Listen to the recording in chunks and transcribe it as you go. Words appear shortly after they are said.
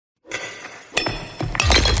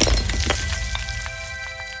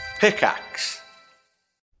Pickaxe.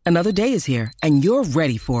 Another day is here, and you're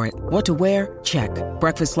ready for it. What to wear? Check.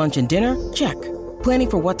 Breakfast, lunch, and dinner? Check.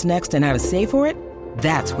 Planning for what's next and how to save for it?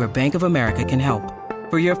 That's where Bank of America can help.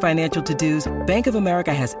 For your financial to-dos, Bank of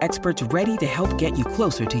America has experts ready to help get you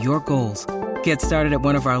closer to your goals. Get started at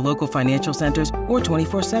one of our local financial centers or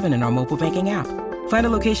 24/7 in our mobile banking app. Find a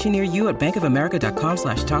location near you at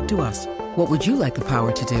bankofamerica.com/talktous. What would you like the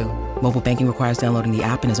power to do? Mobile banking requires downloading the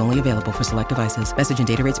app and is only available for select devices. Message and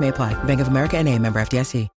data rates may apply. Bank of America N.A., member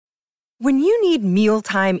FDIC. When you need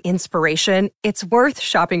mealtime inspiration, it's worth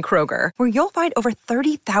shopping Kroger, where you'll find over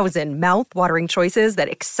 30,000 mouth-watering choices that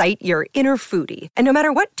excite your inner foodie. And no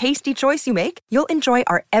matter what tasty choice you make, you'll enjoy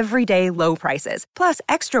our everyday low prices, plus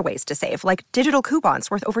extra ways to save, like digital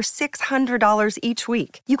coupons worth over $600 each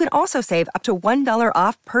week. You can also save up to $1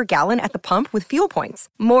 off per gallon at the pump with fuel points.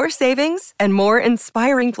 More savings and more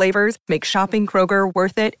inspiring flavors make shopping Kroger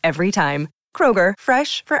worth it every time. Kroger,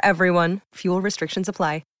 fresh for everyone. Fuel restrictions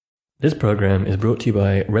apply. This program is brought to you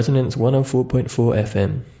by Resonance 104.4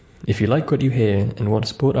 FM. If you like what you hear and want to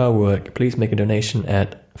support our work, please make a donation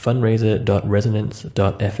at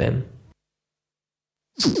fundraiser.resonance.fm.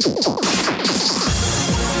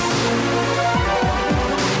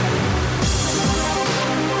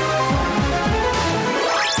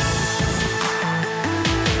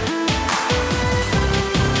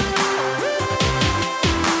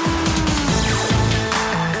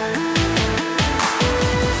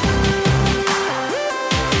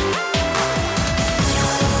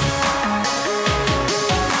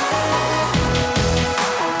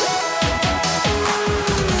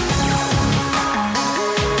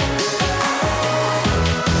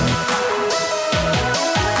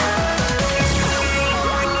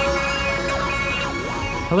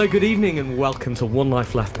 Hello, good evening, and welcome to One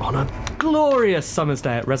Life Left on a glorious summer's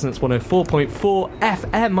day at Resonance 104.4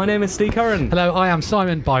 FM. My name is Steve Curran. Hello, I am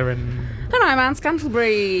Simon Byron. And I'm Anne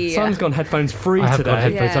Scantlebury. Simon's gone headphones free I have today. got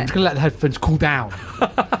headphones. Yeah. I'm just going to let the headphones cool down.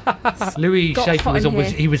 Louis Got Schaefer hot was in on.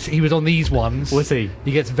 here. He was on these ones. Was he?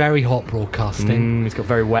 He gets very hot broadcasting. He's got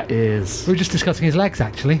very wet ears. We were just discussing his legs,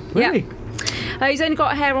 actually. Really? He's only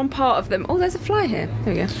got hair on part of them. Oh, there's a fly here.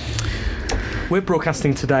 There we go. We're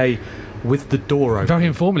broadcasting today with the door open. Very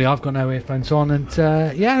informally, I've got no earphones on, and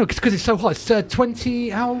because it's so hot. It's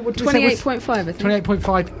 20. How? What did you say? 28.5, I think.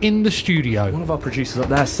 28.5 in the studio. One of our producers up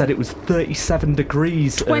there said it was 37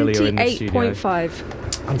 degrees earlier in the studio. 28.5.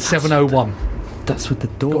 And 7:01. That's with the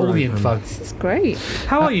door Got all the open. info. This is great.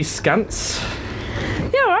 How are you, Scants?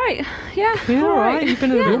 Yeah, all right. Yeah, all right. You've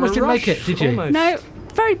been in a You bit of almost a didn't make rush, it, did you? almost. No,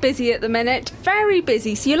 very busy at the minute. Very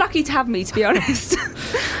busy. So you're lucky to have me, to be honest.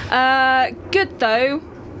 Good, though.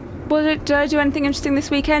 Did I do anything interesting this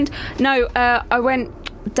weekend? No, I went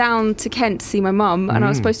down to Kent to see my mum, and I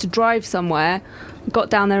was supposed to drive somewhere. Got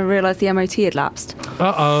down there and realised the MOT had lapsed.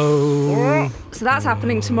 Uh-oh. So that's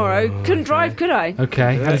happening tomorrow. Couldn't drive, could I?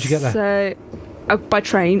 Okay, how did you get there? So, by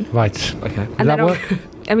train. Right. Okay. Did that work?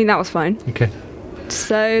 I mean, that was fine. Okay.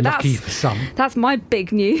 So Lucky for some. that's my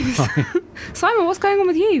big news. Simon, what's going on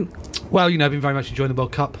with you? Well, I've been very much enjoying the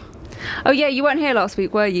World Cup. Oh yeah, you weren't here last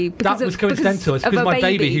week, were you? That was coincidental. It's because of my a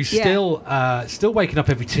baby, who's still waking up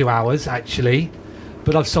every 2 hours, actually,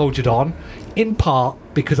 but I've soldiered on, in part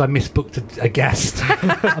because I misbooked a guest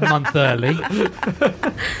a month early.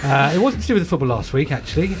 It wasn't to do with the football last week,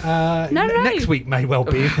 actually. No. Next week may well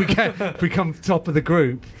be if we come top of the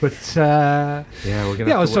group. But Yeah, we're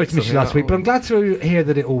gonna. I was sorry to miss you last week, but I'm glad to hear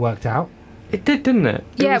that it all worked out. It did, didn't it?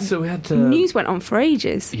 Yeah, we had news went on for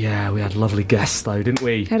ages. Yeah, we had lovely guests though, didn't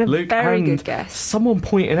we? Had a Luke very and good guest. Someone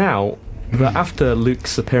pointed out that after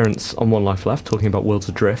Luke's appearance on One Life Left, talking about Worlds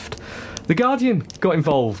Adrift, The Guardian got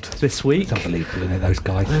involved this week. It's unbelievable, isn't it, those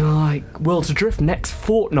guys? They were like, Worlds Adrift next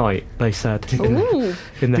fortnight, they said. Ooh.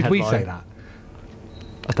 In the Did we headline. say that?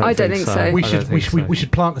 I don't think so. We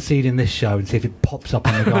should plant the seed in this show and see if it pops up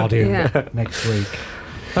on the Guardian next week.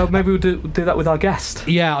 Oh, maybe we'll do that with our guest.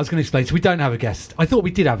 Yeah, I was going to explain. So we don't have a guest. I thought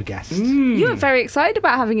we did have a guest. You were very excited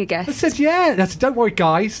about having a I guest. said, yeah. I said, don't worry,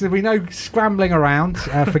 guys. There'll be no scrambling around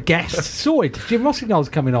for guests. Sorted. Jim Rossignol's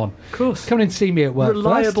coming on. Of course. Coming in to see me at work.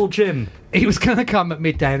 Reliable first. Jim. He was going to come at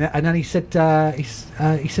midday, and then he said, I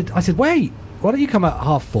said, wait, why don't you come at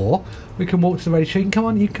 4:30? We can walk to the radio show. You can come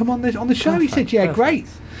on the show. He said, yeah, great.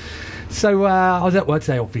 So I was at work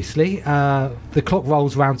today, obviously. The clock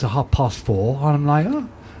rolls round to 4:30, and I'm like, oh,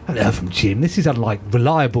 I haven't heard from Jim. This is unlike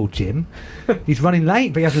reliable Jim. He's running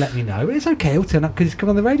late, but he hasn't let me know. It's okay, he'll turn up because he's coming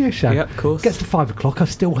on the radio show. Yeah, of course. Gets to 5 o'clock,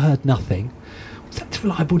 I've still heard nothing. Was that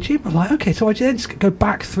reliable Jim? I'm like, okay, so I then just go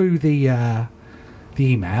back through the the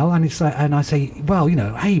email, and it's like, and I say, well,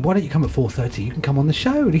 hey, why don't you come at 4:30? You can come on the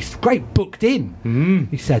show. And he's great, booked in.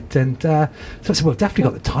 He said, and so I said, well, I've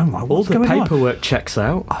definitely got the time right. All the paperwork checks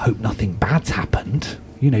out. I hope nothing bad's happened.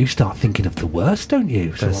 You start thinking of the worst, don't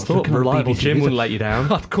you? So I thought reliable Jim wouldn't let you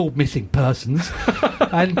down. I'd called missing persons,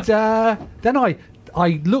 and then I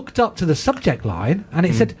looked up to the subject line, and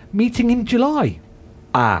it said meeting in July.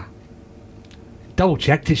 Double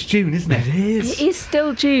checked, it's June, isn't it? It is. It is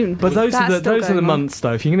still June. But those are the on. months,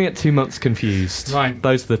 though. If you're going to get 2 months confused, right?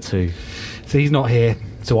 Those are the two. So he's not here,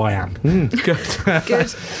 so I am. Good.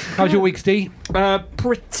 Good. How's your week, Steve?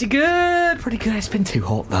 Pretty good. Pretty good. It's been too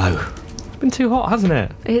hot, though. It's been too hot, hasn't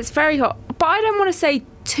it? It's very hot, but I don't want to say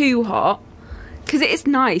too hot. Because it is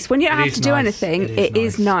nice. When you don't have to do anything, it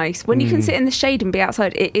is nice. When you can sit in the shade and be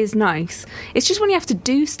outside, it is nice. It's just when you have to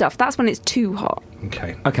do stuff, that's when it's too hot.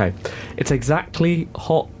 Okay. It's exactly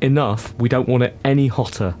hot enough. We don't want it any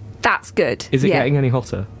hotter. That's good. Is it getting any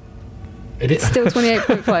hotter? It is. Still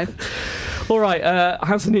 28.5. All right,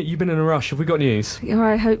 how's the news? You've been in a rush. Have we got news? Yeah,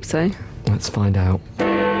 I hope so. Let's find out.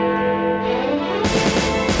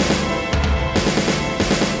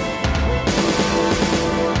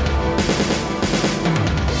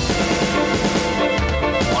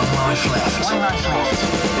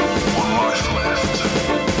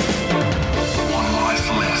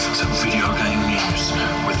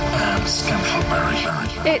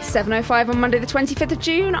 It's 7:05 on Monday the 25th of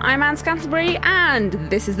June. I'm Anne Scantlebury and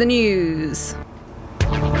this is the news.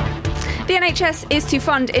 The NHS is to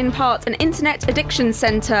fund in part an internet addiction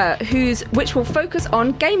centre which will focus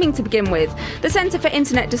on gaming to begin with. The Centre for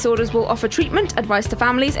Internet Disorders will offer treatment, advice to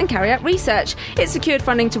families and carry out research. It's secured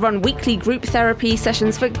funding to run weekly group therapy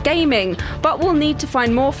sessions for gaming, but will need to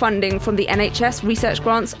find more funding from the NHS, research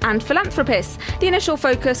grants and philanthropists. The initial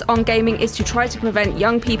focus on gaming is to try to prevent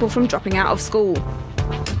young people from dropping out of school.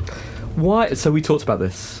 Why? So we talked about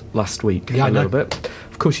this last week a little bit.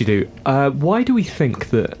 Of course you do. Why do we think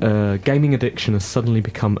that gaming addiction has suddenly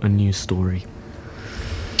become a news story?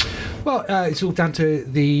 Well, it's all down to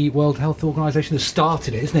the World Health Organization that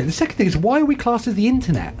started it, isn't it? The second thing is, why are we classed as the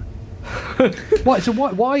internet? Why?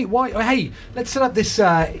 Hey, let's set up this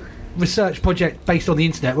research project based on the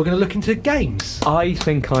internet. We're going to look into games. I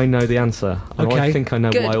think I know the answer. And I think I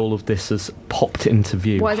know why all of this has popped into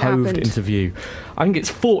view, hoved into view. I think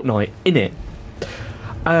it's Fortnite, innit?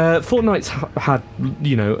 Fortnite's had,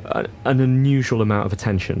 an unusual amount of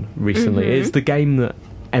attention recently. Mm-hmm. It's the game that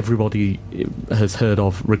everybody has heard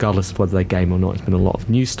of, regardless of whether they game or not. There's been a lot of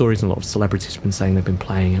news stories and a lot of celebrities have been saying they've been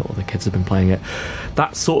playing it or their kids have been playing it.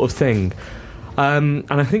 That sort of thing. And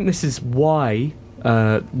I think this is why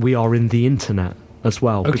we are in the internet as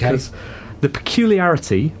well. Okay. Because the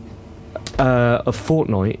peculiarity of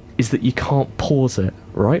Fortnite is that you can't pause it,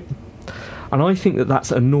 right? And I think that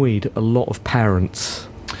that's annoyed a lot of parents.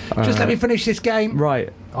 Just let me finish this game.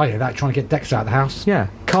 Right. I hear that, trying to get Dexter out of the house. Yeah,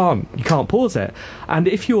 you can't pause it. And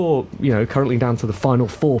if you're, currently down to the final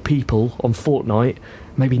 4 people on Fortnite,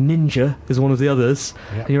 maybe Ninja is one of the others,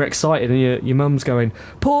 and you're excited and your mum's going,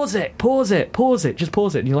 pause it, just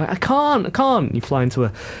pause it. And you're like, I can't. And you fly into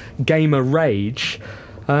a gamer rage.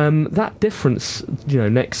 That difference,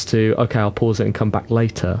 next to, okay, I'll pause it and come back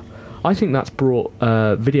later, I think that's brought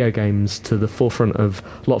video games to the forefront of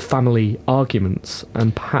a lot of family arguments,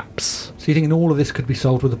 and perhaps... So you think all of this could be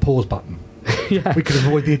solved with a pause button? Yeah. We could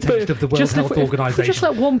avoid the attention of the World Health Organisation. If we just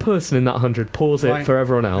let one person in that 100 pause it for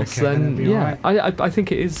everyone else, then I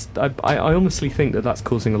think it is... I honestly think that that's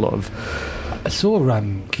causing a lot of... I saw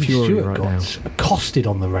Keith Stewart got accosted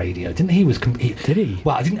on the radio, didn't he? Did he?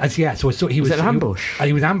 Well, I didn't. Yeah, so I saw he was. Was it an ambush?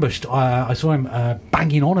 He was ambushed. I saw him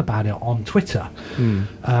banging on about it on Twitter,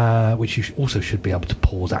 which you also should be able to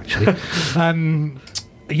pause. Actually,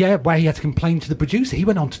 where he had to complain to the producer. He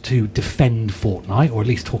went on to defend Fortnite, or at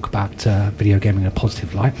least talk about video gaming in a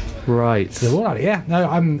positive light. Right. So all right, yeah. No,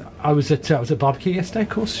 I was at barbecue yesterday. Of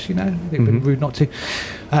course, it'd been rude not to.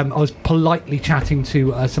 I was politely chatting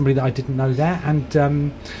to somebody that I didn't know there,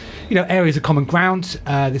 and areas of common ground.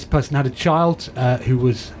 This person had a child who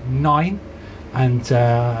was 9, and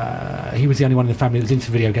he was the only one in the family that was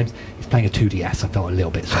into video games. He's playing a 2DS. I felt a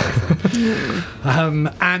little bit sorry for him.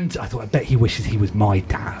 And I thought, I bet he wishes he was my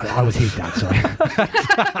dad. I was his dad, sorry.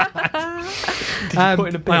 Did you put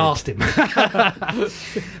in a bid? I asked him.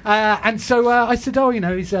 And so I said, he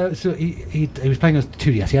was playing a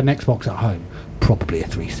 2DS. He had an Xbox at home, probably a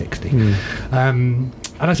 360.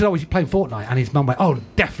 And I said, oh, is he playing Fortnite? And his mum went, oh,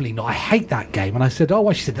 definitely not. I hate that game. And I said, oh,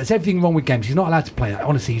 well, she said, there's everything wrong with games. He's not allowed to play that.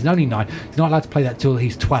 Honestly, he's only 9. He's not allowed to play that till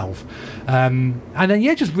he's 12. And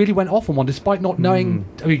then, just really went off on one, despite not knowing.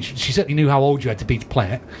 I mean, she certainly knew how old you had to be to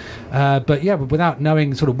play it. But without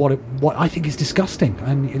knowing sort of what I think is disgusting.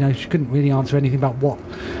 And, she couldn't really answer anything about what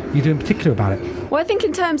you do in particular about it. Well, I think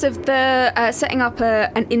in terms of the setting up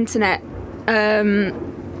an internet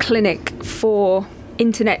clinic for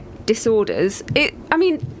internet disorders, the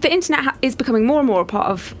internet is becoming more and more a part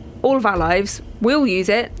of all of our lives. We'll use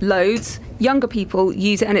it loads. Younger people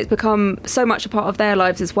use it, and it's become so much a part of their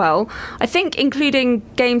lives as well. I think including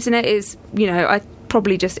games in it is,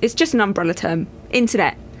 it's just an umbrella term.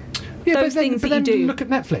 Internet. Yeah, those things but then you do. Look at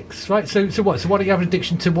Netflix, right? So what? So why do you have an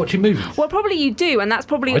addiction to watching movies? Well, probably you do, and that's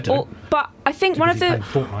probably all. But I think one of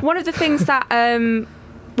the things that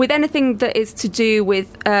with anything that is to do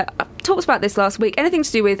with, I talked about this last week, anything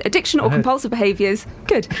to do with addiction or compulsive behaviours,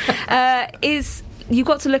 is you've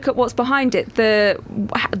got to look at what's behind it. The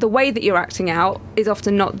way that you're acting out is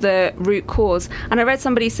often not the root cause. And I read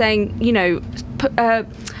somebody saying,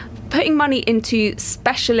 putting money into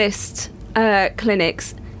specialist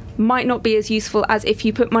clinics might not be as useful as if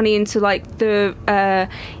you put money into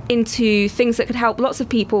into things that could help lots of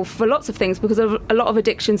people for lots of things, because a lot of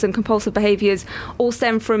addictions and compulsive behaviours all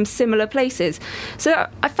stem from similar places. So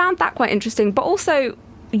I found that quite interesting. But also,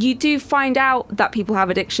 you do find out that people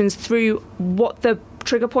have addictions through what the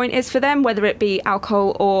trigger point is for them, whether it be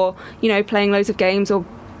alcohol or playing loads of games or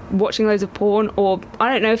watching loads of porn, or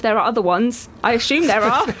I don't know if there are other ones. I assume there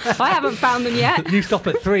are. I haven't found them yet. You stop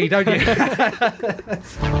at 3, don't you?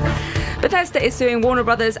 Bethesda is suing Warner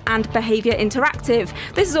Brothers and Behaviour Interactive.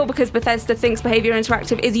 This is all because Bethesda thinks Behaviour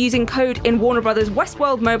Interactive is using code in Warner Brothers'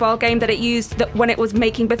 Westworld mobile game that it used when it was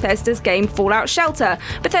making Bethesda's game Fallout Shelter.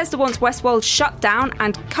 Bethesda wants Westworld shut down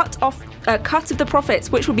and cut off a cut of the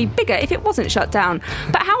profits, which would be bigger if it wasn't shut down.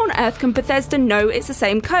 But how on earth can Bethesda know it's the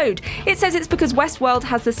same code? It says it's because Westworld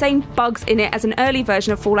has the same bugs in it as an early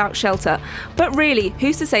version of Fallout Shelter. But really,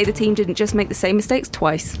 who's to say the team didn't just make the same mistakes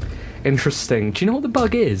twice? Interesting. Do you know what the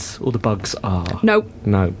bug is? Or the bugs are? No.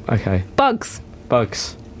 Okay. Bugs.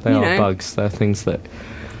 They are bugs. They're things that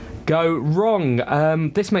go wrong.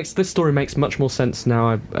 This story makes much more sense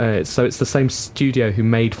now. So it's the same studio who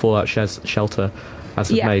made Fallout Shelter as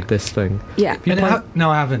have made this thing. Yeah. No,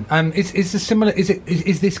 I haven't. Is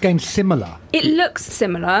this game similar? It looks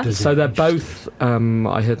similar. So they're both.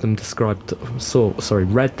 I heard them described.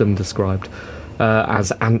 Read them described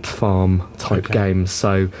as ant farm type games.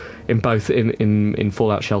 So in both in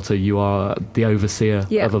Fallout Shelter, you are the overseer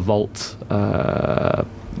of a vault.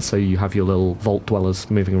 So you have your little vault dwellers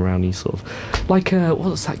moving around. You sort of like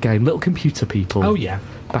what's that game? Little Computer People. Oh yeah.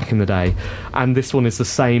 Back in the day. And this one is the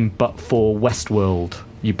same, but for Westworld.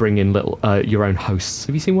 You bring in little your own hosts.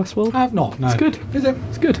 Have you seen Westworld? I have not. No. It's good. Is it?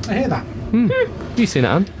 It's good. I hear that. You seen it,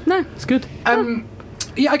 Anne? No. It's good.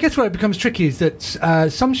 Yeah, I guess where it becomes tricky is that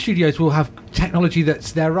some studios will have technology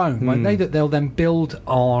that's their own, won't they? That they'll then build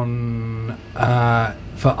on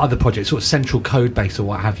for other projects, sort of central code base or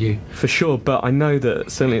what have you. For sure, but I know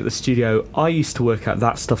that certainly at the studio I used to work at,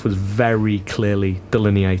 that stuff was very clearly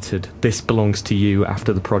delineated. This belongs to you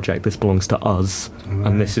after the project, this belongs to us,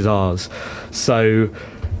 and this is ours. So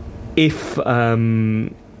if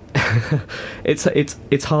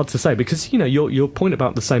it's hard to say, because your point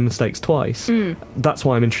about the same mistakes twice, that's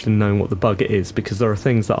why I'm interested in knowing what the bug is, because there are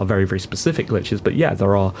things that are very, very specific glitches, but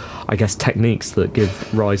there are, I guess, techniques that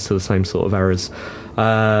give rise to the same sort of errors.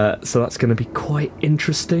 So that's going to be quite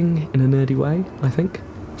interesting in a nerdy way, I think.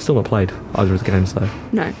 Still not played either of the games though.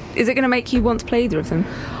 No. Is it going to make you want to play either of them?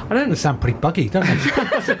 I don't know, they sound pretty buggy, don't they?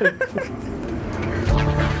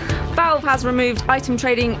 Valve has removed item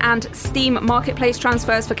trading and Steam marketplace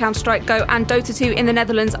transfers for Counter-Strike Go and Dota 2 in the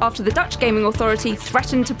Netherlands after the Dutch Gaming Authority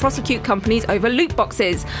threatened to prosecute companies over loot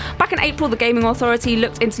boxes. Back in April, the Gaming Authority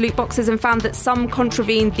looked into loot boxes and found that some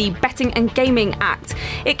contravened the Betting and Gaming Act.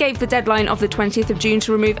 It gave the deadline of the 20th of June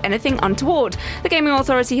to remove anything untoward. The Gaming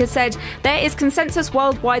Authority has said there is consensus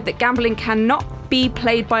worldwide that gambling cannot be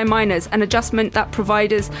played by minors. An adjustment that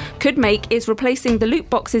providers could make is replacing the loot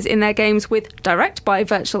boxes in their games with direct buy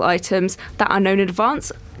virtual items that are known in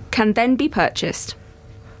advance, can then be purchased.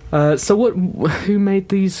 So who made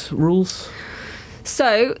these rules?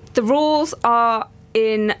 So the rules are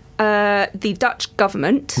in the Dutch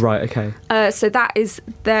government. Right, okay. So that is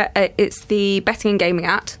it's the Betting and Gaming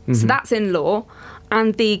Act. So that's in law.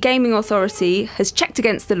 And the Gaming Authority has checked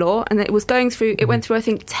against the law, and it was going through. It went through, I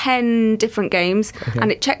think, 10 different games,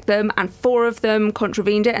 and it checked them, and 4 of them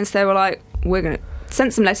contravened it. And so they were like, "We're going to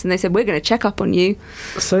send some letters." And they said, "We're going to check up on you."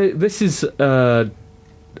 So this is Dota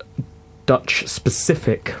Dutch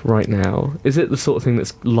specific right now. Is it the sort of thing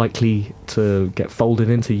that's likely to get folded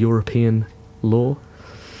into European law?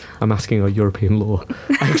 I'm asking our European law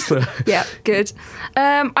expert. Yeah, good.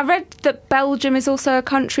 I read that Belgium is also a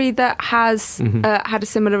country that has had a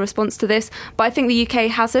similar response to this, but I think the UK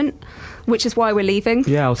hasn't, which is why we're leaving.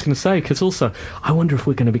 Yeah, I was going to say, because also, I wonder if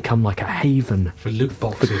we're going to become like a haven for loot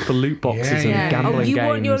boxes. For loot boxes and gambling games. You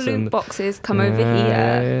want your loot boxes, come over here.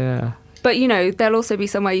 Yeah. But, there'll also be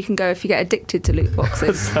somewhere you can go if you get addicted to loot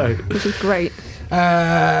boxes, which is great.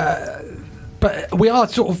 But we are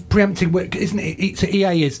sort of preempting, isn't it? So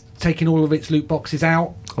EA is taking all of its loot boxes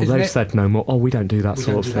out. Oh, they've said no more. Oh, we don't do that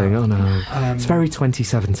sort of thing. Oh, no. It's very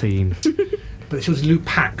 2017. But it's always loot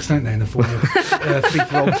packs, don't they, in the form of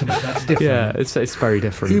FIFA Ultimate. That's different. Yeah, it's very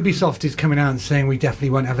different. Ubisoft is coming out and saying we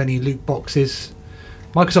definitely won't have any loot boxes.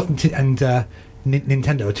 Microsoft and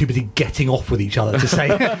Nintendo are too busy getting off with each other to say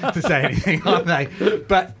anything, aren't they?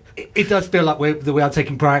 But it does feel like we are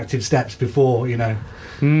taking proactive steps before, Yeah.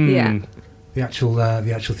 The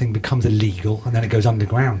actual thing becomes illegal and then it goes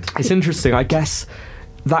underground. It's interesting. I guess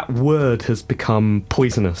that word has become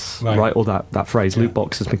poisonous, right? Or that phrase, loot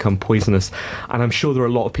box, has become poisonous. And I'm sure there are a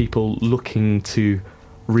lot of people looking to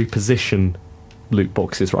reposition loot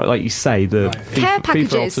boxes, right? Like you say, the care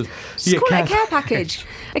packages. Just call it a care package.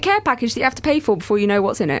 A care package that you have to pay for before you know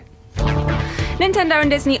what's in it. Nintendo and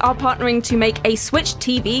Disney are partnering to make a Switch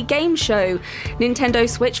TV game show. Nintendo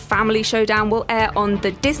Switch Family Showdown will air on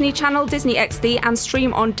the Disney Channel, Disney XD, and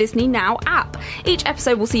stream on Disney Now app. Each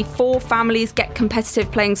episode will see 4 families get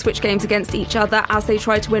competitive playing Switch games against each other as they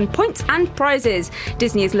try to win points and prizes.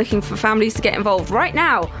 Disney is looking for families to get involved right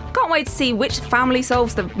now. Can't wait to see which family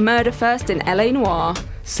solves the murder first in LA Noire.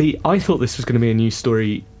 See, I thought this was going to be a news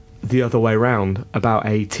story the other way round, about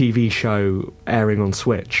a TV show airing on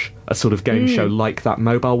Switch, a sort of game show like that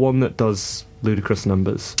mobile one that does ludicrous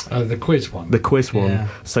numbers. Oh, the quiz one. The quiz one.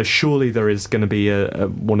 So surely there is going to be a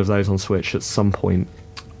one of those on Switch at some point.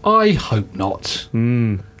 I hope not.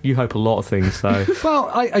 You hope a lot of things, though. Well,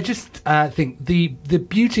 I just think the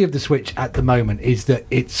beauty of the Switch at the moment is that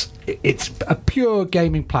it's a pure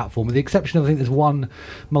gaming platform, with the exception of, I think, there's one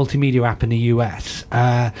multimedia app in the US.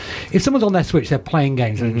 If someone's on their Switch, they're playing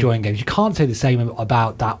games and enjoying games. You can't say the same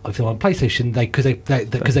about that if they're on PlayStation,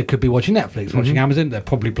 because they could be watching Netflix, watching Amazon. They're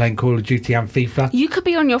probably playing Call of Duty and FIFA. You could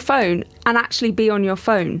be on your phone and actually be on your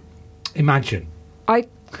phone. Imagine.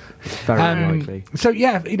 It's very likely. So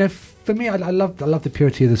yeah, for me, I love the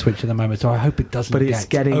purity of the Switch at the moment. So I hope it doesn't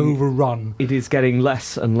get overrun. It is getting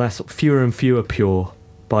less and less, fewer and fewer pure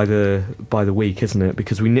by the week, isn't it?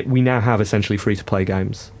 Because we now have essentially free to play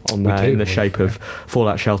games on there in the shape of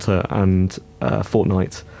Fallout Shelter and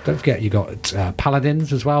Fortnite. Don't forget you got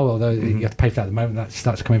Paladins as well, although you have to pay for that at the moment.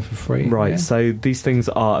 That's coming for free. Right, so these things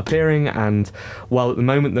are appearing, and while at the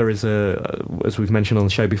moment there is as we've mentioned on the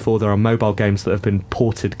show before, there are mobile games that have been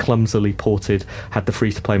clumsily ported, had the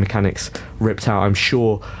free-to-play mechanics ripped out. I'm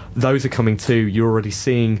sure those are coming too. You're already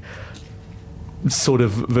seeing sort of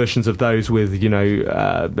versions of those with,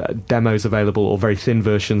 demos available, or very thin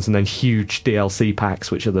versions, and then huge DLC packs,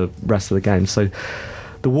 which are the rest of the game. So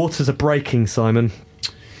the waters are breaking, Simon.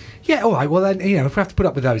 Yeah, all right. Well, then, if we have to put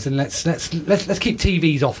up with those, then let's keep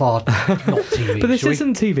TVs off our not TV. But this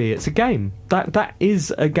isn't TV; it's a game. That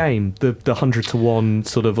is a game. The 100-to-1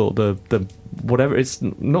 sort of, or the whatever. It's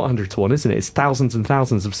not 100-to-1, isn't it? It's thousands and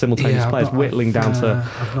thousands of simultaneous players whittling down to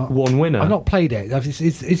one winner. I've not played it.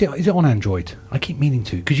 Is it on Android? I keep meaning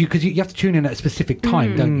to, because you have to tune in at a specific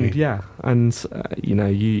time, don't you? Yeah, and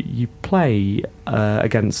you play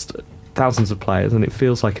against thousands of players, and it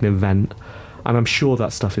feels like an event. And I'm sure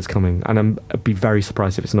that stuff is coming, and I'd be very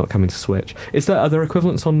surprised if it's not coming to Switch. Are there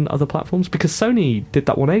equivalents on other platforms? Because Sony did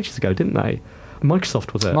that one ages ago, didn't they?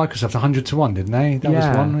 Microsoft, was it? Microsoft 100-to-1, didn't they? That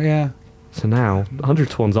was one, yeah. So now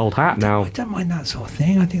 100-to-1's old hat now. I don't mind that sort of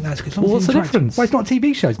thing. I think that's good. Well, what's the difference? Well, it's not a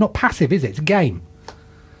TV show. It's not passive, is it? It's a game.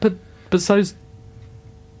 But so's.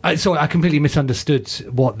 Sorry, I completely misunderstood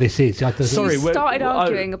what this is. Sorry, we started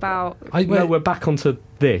arguing about. No, we're back onto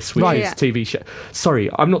this, which is TV show. Sorry,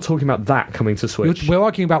 I'm not talking about that coming to Switch. We're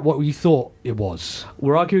arguing about what you thought it was.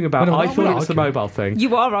 We're arguing about. I thought it was the mobile thing.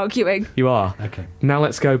 You are arguing. You are. Okay. Now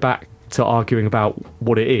let's go back to arguing about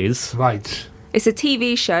what it is. Right. It's a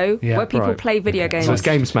TV show where people play video games. So it's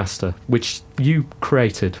Games Master, which you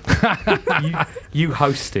created. you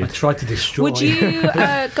hosted. I tried to destroy. Would you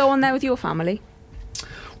go on there with your family?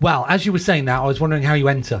 Well, as you were saying that, I was wondering how you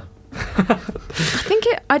enter.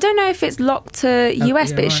 I don't know if it's locked to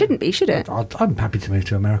US, but it shouldn't be, should it? I'm happy to move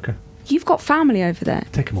to America. You've got family over there.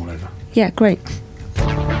 Take them all over. Yeah, great.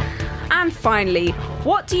 And finally,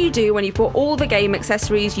 What do you do when you've bought all the game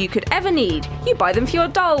accessories you could ever need? You buy them for your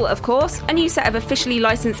doll, of course. A new set of officially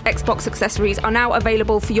licensed Xbox accessories are now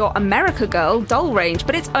available for your America Girl doll range,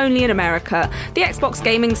 but it's only in America. The Xbox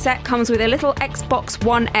gaming set comes with a little Xbox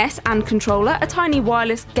One S and controller, a tiny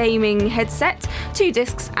wireless gaming headset, 2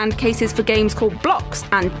 discs and cases for games called Blocks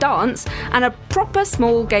and Dance, and a proper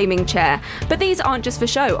small gaming chair. But these aren't just for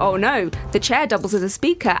show. Oh no, the chair doubles as a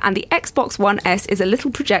speaker, and the Xbox One S is a little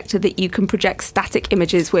projector that you can project static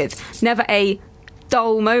images with. Never a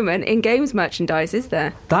dull moment in games merchandise, is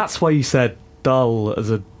there? That's why you said dull as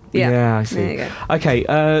a... Yeah, I see. There you go.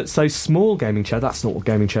 Okay, so small gaming chair, that's not what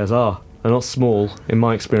gaming chairs are. They're not small. In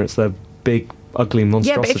my experience, they're big, ugly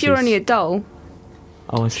monstrosities. Yeah, but if you're only a doll...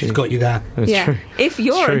 Oh, I see. She's got you there. That's true. If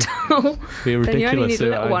you're a doll, be ridiculous. then you only need a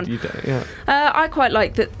little one. I quite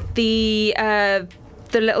like that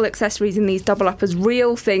the little accessories in these double up as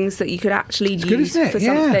real things that you could actually use for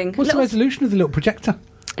something. What's the resolution of the little projector?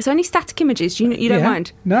 It's only static images. You don't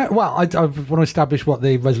mind? No. Well, I want to establish what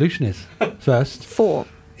the resolution is first. 4.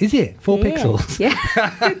 Is it 4 pixels? Yeah.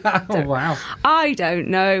 Oh wow. I don't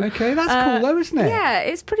know. Okay, that's cool though, isn't it? Yeah,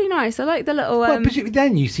 it's pretty nice. I like the little. Well,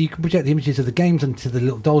 then you can project the images of the games onto the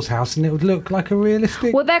little doll's house, and it would look like a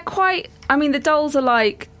realistic. Well, they're quite. I mean, the dolls are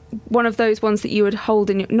like one of those ones that you would hold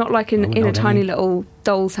in, not like in a tiny little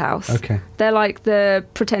doll's house. Okay. They're like the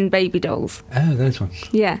pretend baby dolls. Oh, those ones.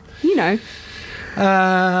 Yeah, you know.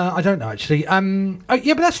 I don't know actually.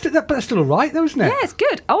 Yeah, but that's still all right, though, isn't it? Yeah, it's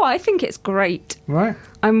good. Oh, I think it's great. Right.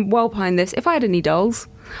 I'm well behind this. If I had any dolls,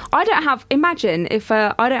 I don't have. Imagine if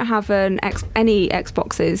I don't have any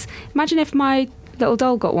Xboxes. Imagine if my little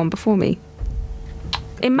doll got one before me.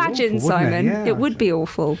 Imagine, awful, Simon. Yeah. It would be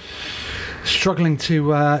awful. Struggling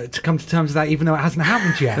to come to terms with that, even though it hasn't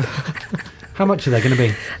happened yet. How much are they going to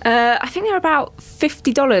be? I think they're about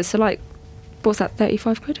 $50. So, like, what's that?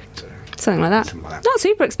 35 quid. Something like that. Not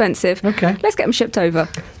super expensive. Okay. Let's get them shipped over.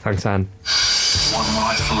 Thanks, Anne. One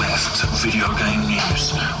Life Left video game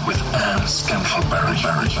news with Anne Scantleberry.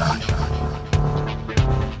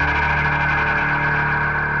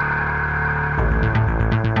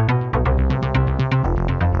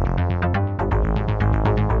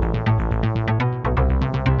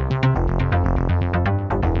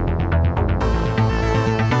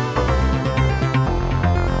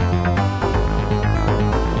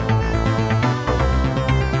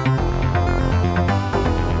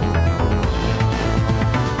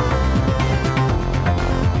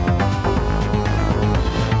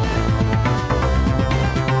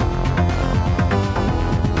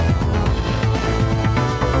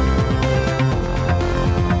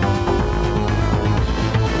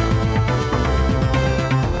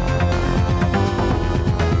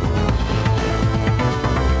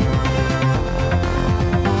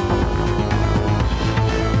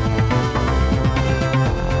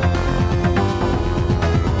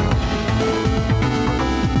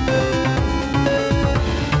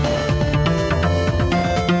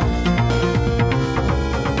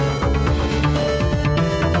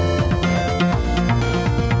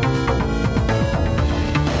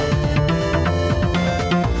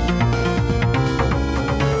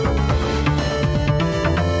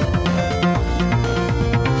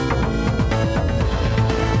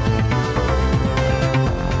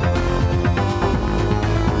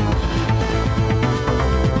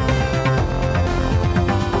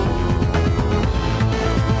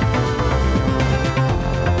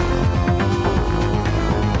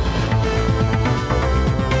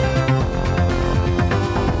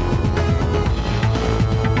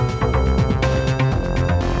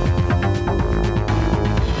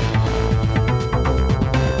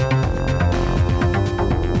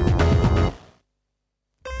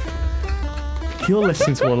 You're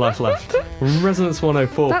listening to One Life Left. Resonance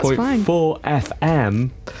 104.4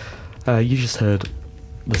 FM. You just heard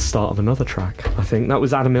the start of another track, I think. That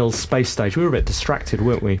was Adam Mills' Space Stage. We were a bit distracted,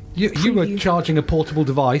 weren't we? You were charging a portable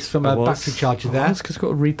device from a battery charger there. That's because we've got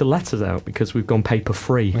to read the letters out because we've gone paper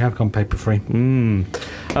free. We have gone paper free. We're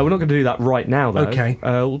not going to do that right now, though. Okay.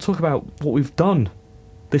 We'll talk about what we've done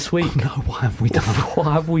this week. Oh, no, what have we done? What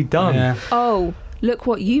have we done? Yeah. Oh, look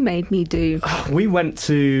what you made me do. We went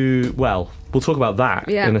to... Well, we'll talk about that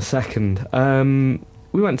in a second.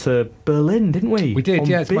 We went to Berlin, didn't we? We did,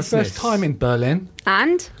 It's my first time in Berlin.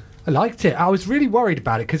 And? I liked it. I was really worried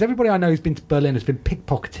about it because everybody I know who's been to Berlin has been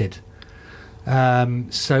pickpocketed. I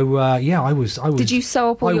was. Did you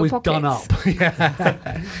sew up all your pockets? I was done up.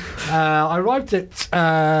 Yeah. I arrived at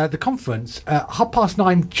the conference at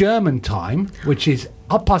 9:30 German time, which is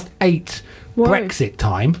 8:30 Brexit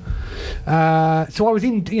time. So I was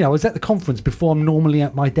I was at the conference before I'm normally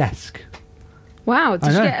at my desk. Wow,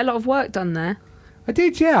 did you get a lot of work done there? I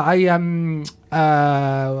did, yeah. I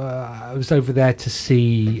was over there to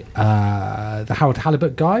see the Howard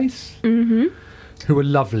Halibut guys, who were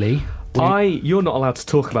lovely. You're not allowed to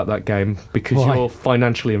talk about that game because you're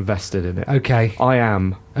financially invested in it. Okay. I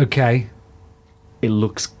am. Okay. It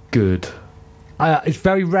looks good. It's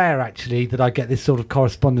very rare, actually, that I get this sort of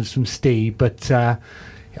correspondence from Steve, but I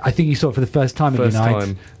think you saw it for the first time at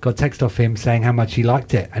Unite. Got a text off him saying how much he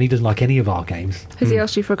liked it, and he doesn't like any of our games. Has he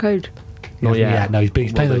asked you for a code? Not yet. Yeah, no, he's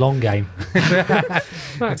playing the long game.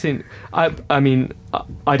 Maxine, I mean,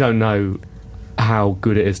 I don't know how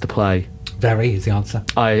good it is to play. Very is the answer.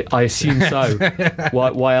 I assume so.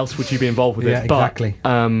 Why else would you be involved with it? Yeah, exactly.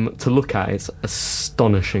 But to look at, it's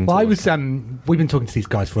astonishing. Well, we've been talking to these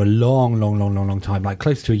guys for a long time, like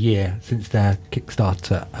close to a year since their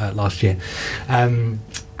Kickstarter last year.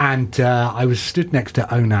 And I was stood next to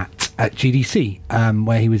Onat at GDC,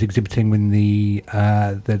 where he was exhibiting with the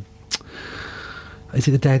is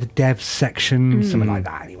it the Day of the Devs section, something like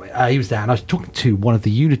that. Anyway, he was there, and I was talking to one of the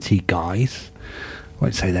Unity guys. I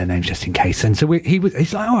won't say their names just in case. And so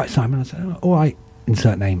he's like, all right, Simon. I said, all right,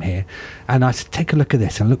 insert name here. And I said, take a look at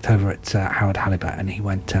this. And I looked over at Howard Halibut, and he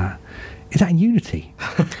went, is that in Unity?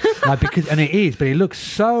 And it is, but it looks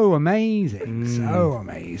so amazing. So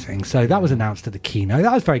amazing. So that was announced at the keynote.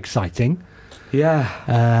 That was very exciting. Yeah.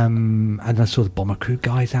 And I saw the Bomber Crew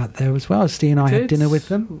guys out there as well. Steve and I had dinner with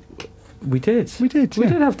them. We did. We did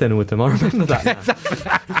have dinner with them. I remember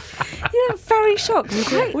that. You're very shocked.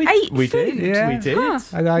 We did. Yeah. We did. Huh.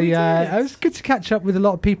 And it was good to catch up with a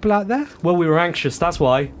lot of people out there. Well, we were anxious. That's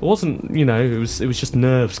why. It wasn't. It was just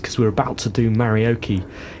nerves because we were about to do Marioki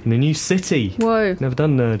in a new city. Whoa! Never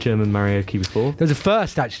done German Marioki before. There was a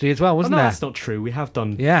first actually as well, wasn't there? That's not true. We have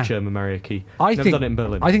done German Marioki. Never done it in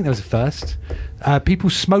Berlin. I think there was a first.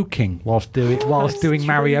 People smoking whilst doing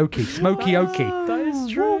Marioki. Smokey-oki. That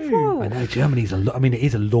is true. I know Germany's it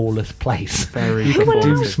is a lawless place. Very. You can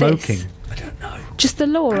do smoking. I don't know. Just the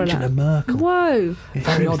law. Angela Merkel. Whoa.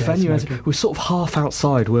 Very odd venue. We were sort of half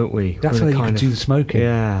outside, weren't we? That's where you could do the smoking.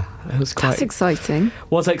 Yeah. It was quite. That's exciting.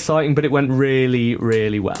 Was exciting, but it went really,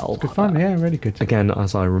 really well. Good fun. Yeah, really good. Again,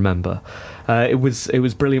 as I remember, it was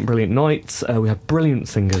brilliant night. We had brilliant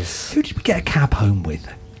singers. Who did we get a cab home with?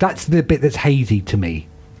 That's the bit that's hazy to me.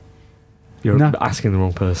 You're asking the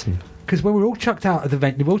wrong person. Because when we were all chucked out of the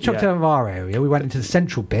venue, we were all chucked out of our area, we went into the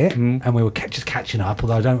central bit and we were just catching up,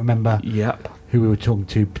 although I don't remember who we were talking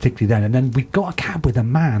to particularly then. And then we got a cab with a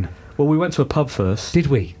man. Well, we went to a pub first. Did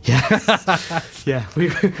we? Yes. Yeah. We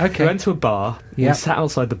went to a bar. Yep. We sat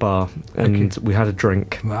outside the bar and we had a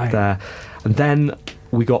drink there. And then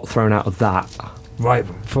we got thrown out of that. Right.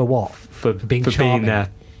 For what? For being there.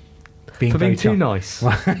 For being too nice.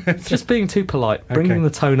 Just being too polite. Bringing the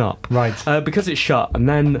tone up. Right. Because it's shut. And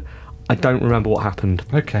then I don't remember what happened.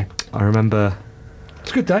 Okay. I remember... It's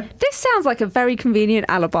a good day. This sounds like a very convenient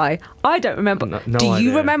alibi. I don't remember. No Do you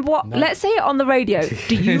idea. remember what... No. Let's say it on the radio.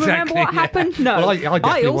 Do you remember what happened? No. Well,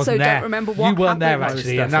 I also don't remember what happened. You weren't there,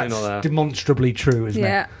 actually, and that's demonstrably true, isn't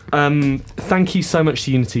it? Thank you so much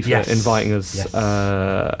to Unity for inviting us. Yes.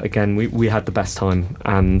 Again, we had the best time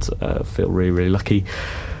and feel really, really lucky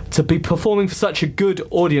to be performing for such a good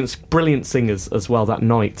audience, brilliant singers as well that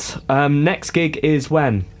night. Next gig is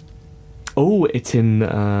when? Oh, it's in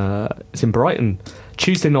Brighton.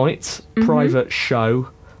 Tuesday night, private show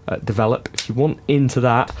at Develop. If you want into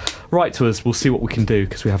that, write to us. We'll see what we can do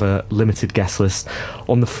because we have a limited guest list.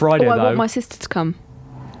 On the Friday, I want my sister to come.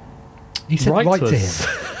 You said write to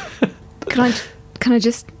him. Can I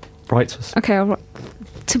just... Write to us. Okay, I'll write.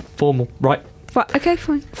 Formal. Right. Okay,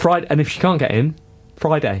 fine. Friday, and if she can't get in,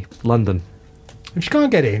 Friday, London. If she can't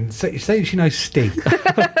get in, say she knows Steve.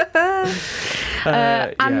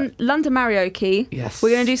 And London Marioki. Yes. We're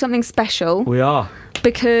going to do something special. We are.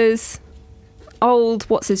 Because old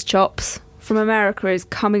What's-His-Chops from America is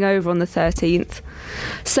coming over on the 13th.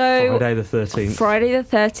 So Friday the 13th. Friday the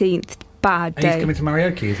 13th. Bad day. He's coming to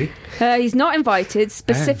Marioki, is he? He's not invited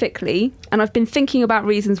specifically, and I've been thinking about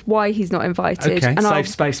reasons why he's not invited. Okay. And Safe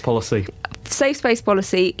space policy. Safe space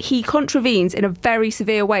policy. He contravenes in a very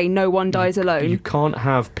severe way. No one dies alone. You can't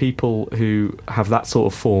have people who have that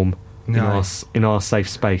sort of form in our safe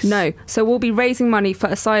space. No. So we'll be raising money for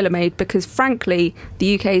Asylum Aid because, frankly,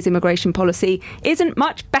 the UK's immigration policy isn't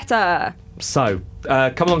much better. So,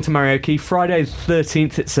 come along to Marioki. Friday the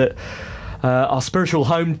 13th. It's at our spiritual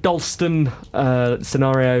home, Dalston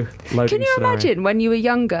scenario. Can you imagine when you were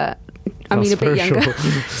younger? I mean, a bit younger.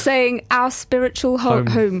 Saying our spiritual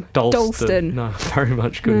home Dalston. No, very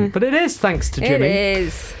much couldn't. But it is, thanks to Jimmy. It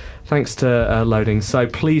is. Thanks to Loading. So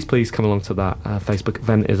please come along to that. Facebook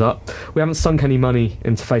event is up. We haven't sunk any money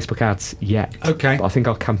into Facebook ads yet. Okay. But I think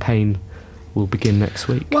our campaign will begin next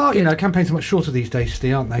week. Well, campaigns are much shorter these days,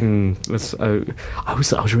 Steve, aren't they? I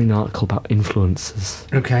was reading an article about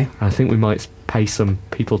influencers. Okay. I think we might pay some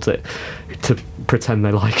people to pretend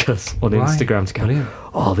they like us on Instagram to go, brilliant.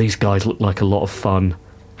 Oh, these guys look like a lot of fun.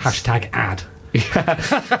 #ad.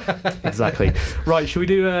 Yeah, exactly. Right, should we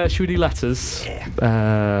do letters?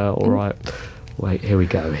 Yeah. All right. Wait, here we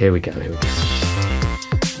go.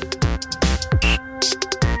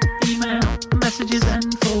 Messages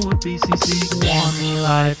and forward BCC One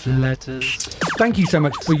Life Letters. Thank you so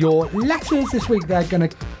much for your letters this week. They're going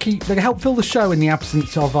to help fill the show in the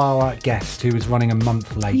absence of our guest, who is running a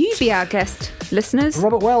month late. You be our guest, listeners.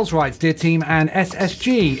 Robert Wells writes, Dear team and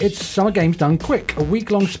SSG, it's Summer Games Done Quick, a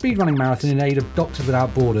week-long speedrunning marathon in aid of Doctors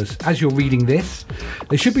Without Borders. As you're reading this,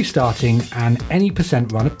 they should be starting an any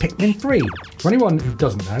percent run of Pikmin 3. For anyone who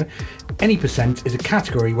doesn't know, any percent is a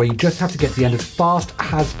category where you just have to get to the end as fast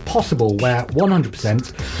as possible, where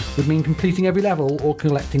 100% would mean completing every level or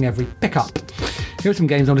collecting every pickup. Here are some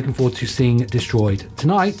games I'm looking forward to seeing destroyed.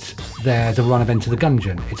 Tonight, there's a run of Enter the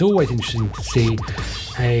Gungeon. It's always interesting to see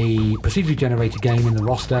a procedurally generated game in the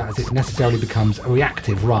roster as it necessarily becomes a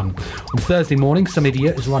reactive run. On Thursday morning, some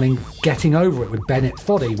idiot is running Getting Over It with Bennett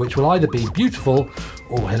Foddy, which will either be beautiful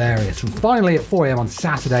or hilarious. And finally, at 4am on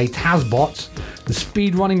Saturday, Tazbot, the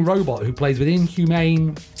speedrunning robot who plays with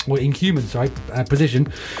inhuman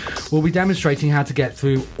precision, will be demonstrating how to get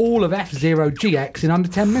through all of F-Zero GX in under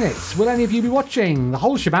 10 minutes. Will any of you be watching? The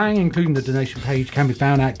whole shebang, including the donation page, can be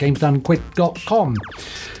found at gamesdonequick.com.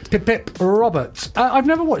 Pip Robert. I've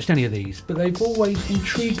never watched any of these, but they've always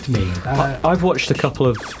intrigued me. I've watched a couple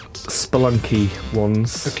of Spelunky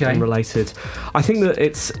ones related. I think that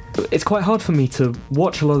it's quite hard for me to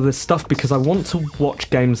watch a lot of this stuff because I want to watch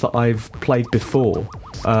games that I've played before.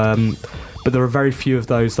 But there are very few of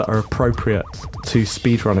those that are appropriate to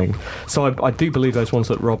speedrunning. So I do believe those ones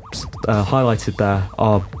that Rob's highlighted there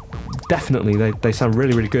are definitely, they sound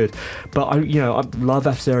really, really good. But I love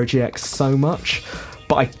F-Zero GX so much,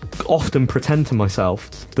 but I often pretend to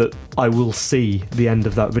myself that I will see the end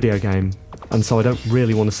of that video game, and so I don't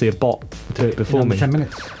really want to see a bot do it before me. 10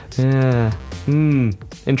 minutes. Yeah.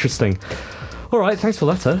 Interesting. All right, thanks for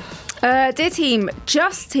the letter. Dear team,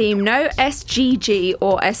 just team, no SGG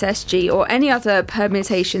or SSG or any other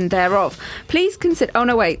permutation thereof. Please consider... Oh,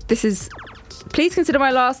 no, wait. Please consider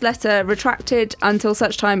my last letter retracted until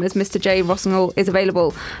such time as Mr. J. Rossignol is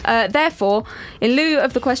available. Therefore, in lieu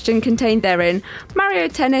of the question contained therein, Mario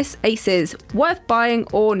Tennis Aces, worth buying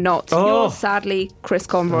or not? Yours, sadly, Chris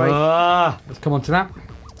Conroy. Let's come on to that.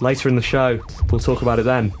 Later in the show. We'll talk about it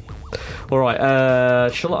then. All right,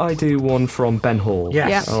 shall I do one from Ben Hall?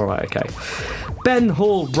 Yes. Yeah. All right, okay. Ben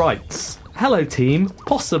Hall writes, Hello team,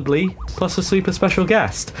 possibly, plus a super special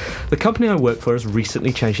guest. The company I work for has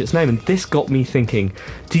recently changed its name, and this got me thinking,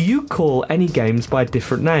 do you call any games by a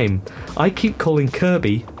different name? I keep calling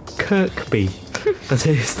Kirby Kirkby, as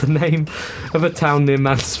it is the name of a town near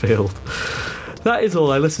Mansfield. That is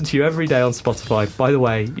all. I listen to you every day on Spotify. By the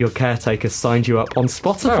way, your caretaker signed you up on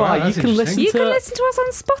Spotify. Oh, right, you can listen to us on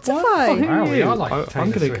Spotify. Wow, we are like I'm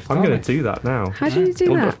going to do that now. How do you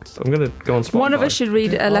do that? I'm going to go on Spotify. One of us should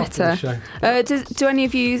read a letter. Do any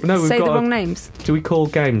of you say the wrong names? Do we call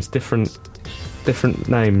games different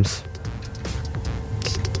names?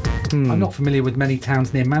 I'm not familiar with many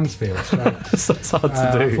towns near Mansfield, so that's hard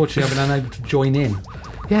to do. Unfortunately, I've been unable to join in.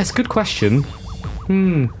 Yeah, it's a good question.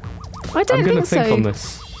 I don't I'm going to think think on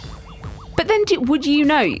this. But then, would you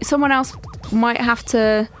know? Someone else might have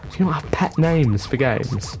to... Do you not have pet names for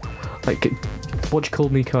games? Like, what do you call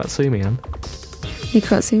Nico Atsumi, Anne?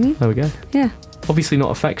 Nico Atsumi? There we go. Yeah. Obviously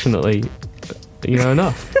not affectionately,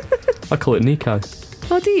 enough. I call it Nico.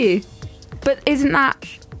 Oh, do you? But isn't that...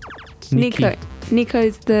 Niki. Nico?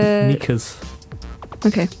 Nico's the... Nikas.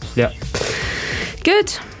 Okay. Yeah.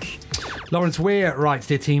 Good. Lawrence Weir writes,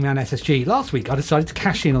 Dear team and SSG, last week I decided to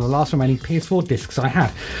cash in on the last remaining PS4 discs I had.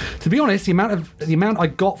 To be honest, the amount I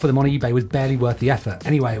got for them on eBay was barely worth the effort.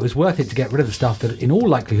 Anyway, it was worth it to get rid of the stuff that in all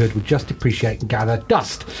likelihood would just depreciate and gather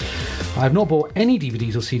dust. I have not bought any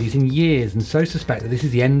DVDs or CDs in years, and so suspect that this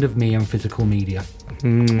is the end of me and physical media.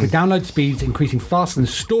 With download speeds increasing faster than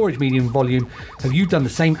storage medium volume, have you done the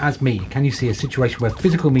same as me? Can you see a situation where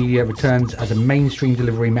physical media returns as a mainstream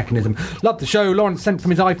delivery mechanism? Love the show. Lawrence sent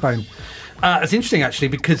from his iPhone. It's interesting, actually,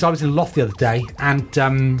 because I was in Loft the other day,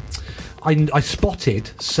 and I spotted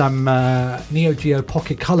some Neo Geo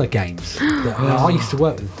Pocket Color games. I used to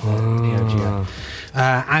work with Neo Geo.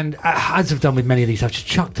 And as I've done with many of these, I've just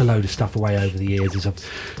chucked a load of stuff away over the years as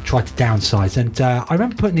I've tried to downsize. And I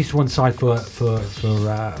remember putting these to one side for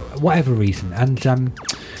whatever reason. And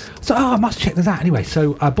so I must check this out anyway.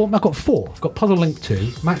 So I've got 4. I've got Puzzle Link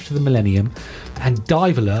 2, Match to the Millennium, and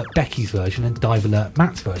Dive Alert, Becky's version, and Dive Alert,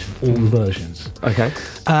 Matt's version. All the versions. Okay.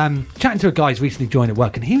 Chatting to a guy who's recently joined at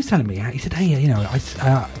work, and he was telling me, he said, hey, you know, I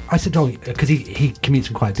said, oh, because he commutes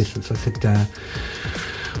from quite a distance. I said,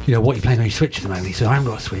 you know, what are you playing on your Switch at the moment? He said, I haven't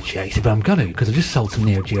got a Switch yet. He said, but I'm going to, because I just sold some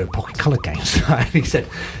Neo Geo Pocket Color games. And he said,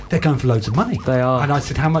 they're going for loads of money. They are. And I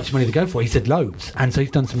said, how much money they go for? He said, loads. And so he's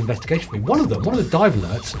done some investigation for me. One of the Dive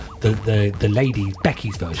Alerts, the lady,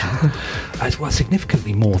 Becky's version, as well,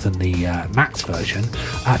 significantly more than the Matt's version.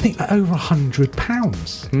 I think over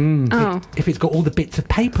 £100. If it's got all the bits of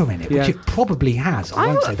paper in it, which it probably has. I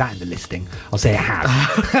won't say that in the listing. I'll say it has.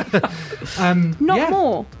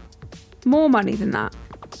 More money than that.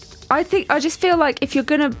 I just feel like if you're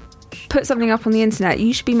going to put something up on the internet,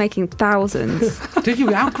 you should be making thousands. Did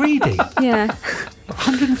you? How greedy? Yeah.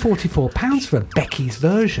 £144 for a Becky's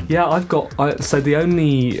version. Yeah, I've got... so the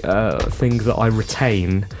only thing that I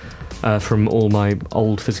retain from all my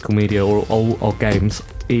old physical media or old games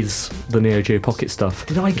is the Neo Geo Pocket stuff.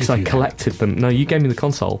 Did I give you Because I collected them. No, you gave me the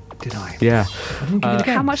console. Did I? Yeah. I didn't give you the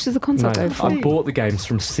game. How much does the console go for? I bought the games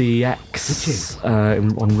from CEX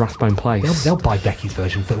on Rathbone Place. They'll buy Becky's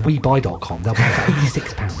version for WeBuy.com. They'll buy it for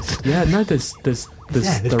 £86. Yeah, no, there's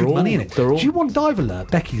good money in it. Do you want Dive Alert,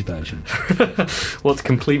 Becky's version? Well, to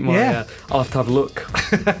complete my... I'll have to have a look.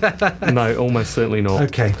 No, almost certainly not.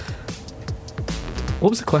 Okay. What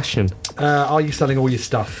was the question? Are you selling all your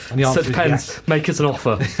stuff? And the answer it depends. Is yes. Make us an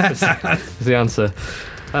offer. is the answer.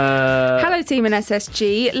 Hello, team in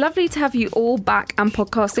SSG. Lovely to have you all back and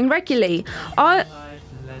podcasting regularly. Oh,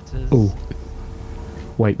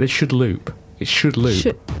 wait. This should loop. It should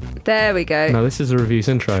loop. There we go. No, this is a reviews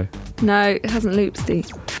intro. No, it hasn't looped, Steve.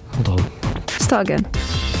 Hold on. Start again.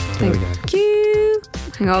 There we go. Thank you.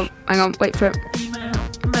 Hang on. Wait for it.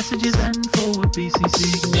 Messages and forward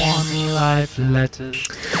BCC One Life Letters.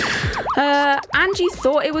 Angie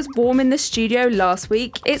thought it was warm in the studio last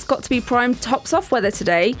week. It's got to be prime tops off weather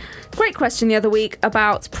today. Great question the other week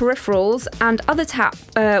about peripherals and other tap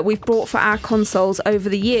we've brought for our consoles over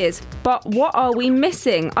the years. But what are we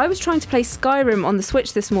missing? I was trying to play Skyrim on the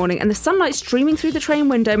Switch this morning and the sunlight streaming through the train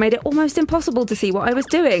window made it almost impossible to see what I was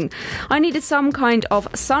doing. I needed some kind of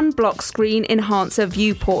sunblock screen enhancer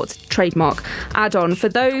viewport trademark add-on for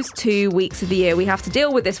those 2 weeks of the year we have to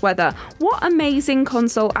deal with this weather. What amazing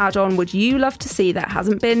console add-on would you love to see that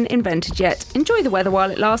hasn't been invented yet? Enjoy the weather while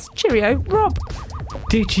it lasts. Cheerio, Rob.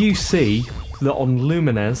 Did you see that on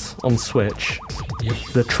Lumines on Switch,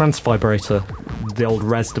 the Transvibrator, the old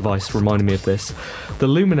Res device reminded me of this, the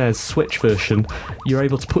Lumines Switch version, you're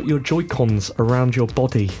able to put your Joy-Cons around your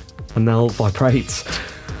body and they'll vibrate.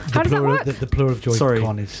 How does that work? The plural of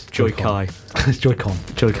Joy-Con is Joy-Kai. It's Joy-Con.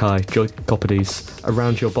 Joy-Kai, Joy-Copides,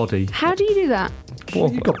 around your body. How do you do that?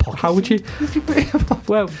 Well, you've got pockets. How would you...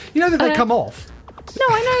 Well, you know that they come off. No,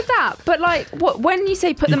 I know that, but like, when you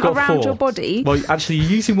say put them around 4. your body... Well, actually,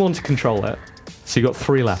 you're using one to control it, so you've got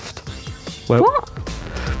 3 left. Well, what?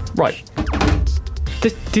 Right.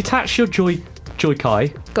 Detach your Joy-Kai.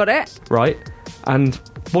 Got it. Right. And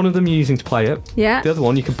one of them you're using to play it. Yeah. The other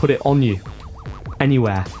one, you can put it on you.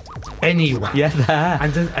 Anywhere. Anywhere? Yeah, there.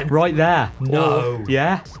 And right there. No.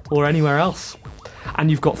 Or anywhere else. And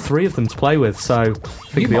you've got 3 of them to play with, so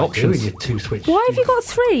think of the options. You 2 Switch. Why have you got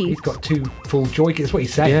 3? He's got 2 full Joy-Cons. That's what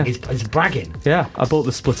he's saying. Yeah. He's bragging. Yeah, I bought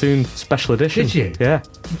the Splatoon Special Edition. Did you? Yeah.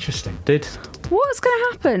 Interesting. Did. What's going to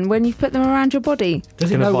happen when you put them around your body?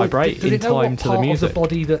 Does it know vibrate in time to the music? Of the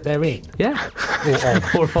body that they're in? Yeah.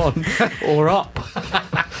 Or on. Or up.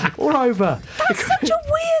 Or over. That's such a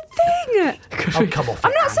weird thing. Oh, come off.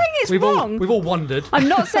 I'm not saying it's wrong. We've all wondered. I'm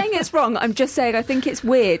not saying it's wrong. I'm just saying I think it's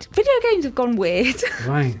weird. Video games have gone weird.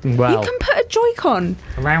 Right. Well. You can put a Joy-Con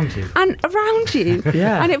around you. And around you.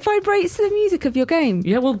 Yeah. And it vibrates to the music of your game.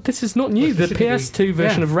 Yeah, well, this is not new. The PS2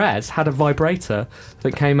 version of Res had a vibrator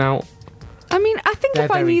that came out. I mean, I think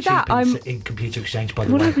if I knew that, I'm in Computer Exchange. By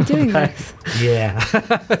the way, would I be doing this? Yeah,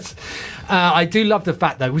 I do love the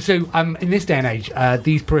fact though. So, in this day and age,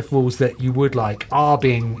 these peripherals that you would like are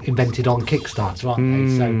being invented on Kickstarter, aren't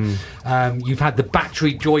they? So, you've had the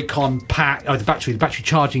battery Joy-Con pack, the battery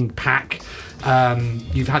charging pack.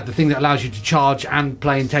 You've had the thing that allows you to charge and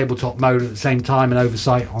play in tabletop mode at the same time, and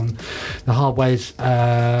oversight on the hardware's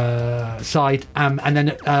side. And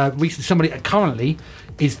then recently, currently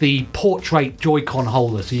is the portrait Joy-Con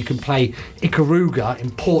holder, so you can play Ikaruga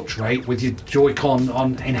in portrait with your Joy-Con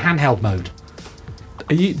in handheld mode.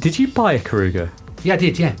 Did you buy Ikaruga? Yeah, I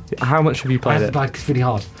did, yeah. How much have you played it? It's really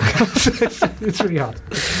hard. It's really hard.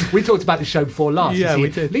 We talked about this show before last. Yeah, we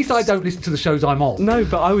did. At least I don't listen to the shows I'm on. No,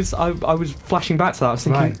 but I was flashing back to that. I was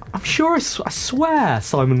thinking, I'm sure I swear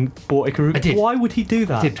Simon bought Ikaruga. I did. Why would he do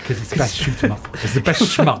that? I did, because it's the best shoot 'em up. It's the best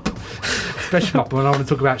shmup. Best shmup. When I want to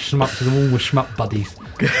talk about shmups, and all my shmup buddies.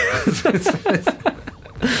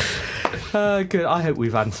 Good. I hope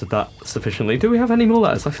we've answered that sufficiently. Do we have any more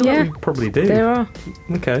letters? I feel like we probably do. There are.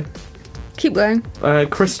 Okay. Keep going.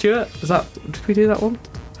 Chris Stewart, did we do that one?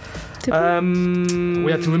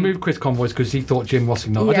 We had to remove Chris Convoys because he thought Jim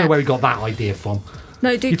Rossington. I don't know where he got that idea from. No,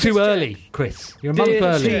 you're too early, Chris. You're a month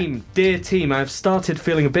early. Dear team, I've started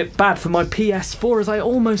feeling a bit bad for my PS4 as I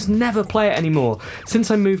almost never play it anymore. Since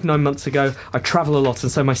I moved 9 months ago, I travel a lot,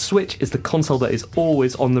 and so my Switch is the console that is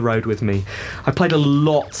always on the road with me. I played a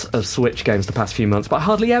lot of Switch games the past few months, but I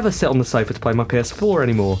hardly ever sit on the sofa to play my PS4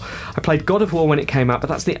 anymore. I played God of War when it came out, but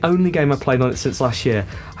that's the only game I've played on it since last year.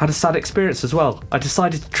 I had a sad experience as well. I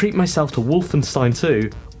decided to treat myself to Wolfenstein 2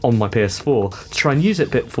 on my PS4 to try and use it a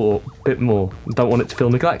bit more. Don't want it to feel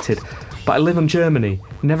neglected. But I live in Germany.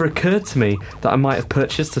 It never occurred to me that I might have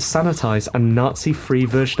purchased a sanitised and Nazi-free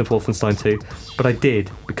version of Wolfenstein 2, but I did,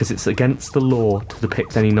 because it's against the law to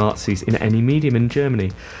depict any Nazis in any medium in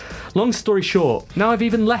Germany. Long story short, now I've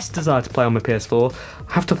even less desire to play on my PS4.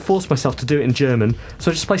 I have to force myself to do it in German,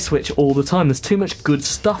 so I just play Switch all the time. There's too much good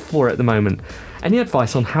stuff for it at the moment. Any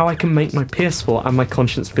advice on how I can make my PS4 and my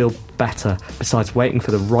conscience feel better, besides waiting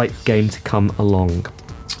for the right game to come along?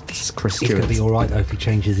 This is Chris Stewart. It's going to be alright though if he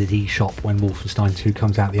changes his eShop when Wolfenstein 2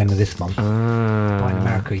 comes out at the end of this month. But in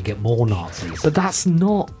America you get more Nazis. But that's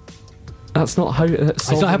not how it's not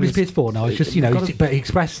having his PS4 now. It's just, but he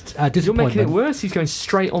expressed disappointment. You're making it worse. He's going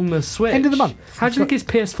straight on the Switch. End of the month. How do you think his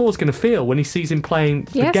PS4 is going to feel when he sees him playing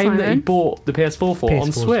the game that he bought the PS4 for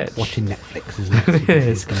on Switch? Watching Netflix, isn't it?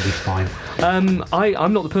 It's going to be fine.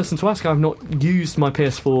 I'm not the person to ask. I've not used my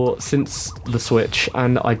PS4 since the Switch,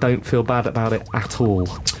 and I don't feel bad about it at all.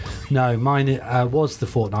 No, mine was the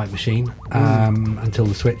Fortnite machine until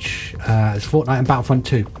the Switch. It's Fortnite and Battlefront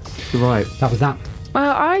 2. Right. That was that. Well,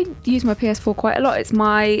 I use my PS4 quite a lot. It's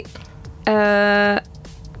my VR.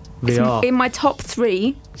 It's in my top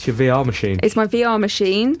 3. It's your VR machine. It's my VR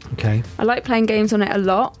machine. Okay. I like playing games on it a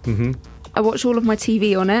lot. Mm-hmm. I watch all of my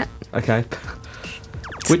TV on it. Okay.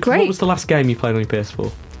 It's great. What was the last game you played on your PS4?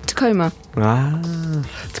 Tacoma.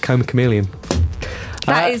 Tacoma Chameleon.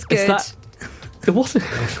 That is good. It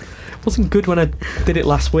wasn't good when I did it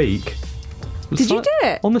last week. Did you do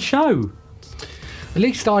it? On the show. At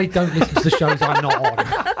least I don't listen to the shows I'm not on.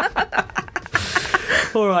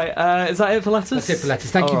 All right, is that it for letters? That's it for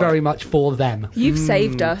letters. Thank you very much for them. You've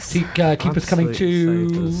saved us. Keep us coming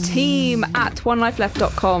to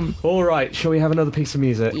team@onelifeleft.com. All right, shall we have another piece of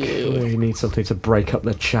music? Yeah. We need something to break up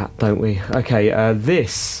the chat, don't we? Okay,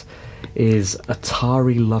 this is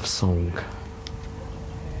Atari Love Song.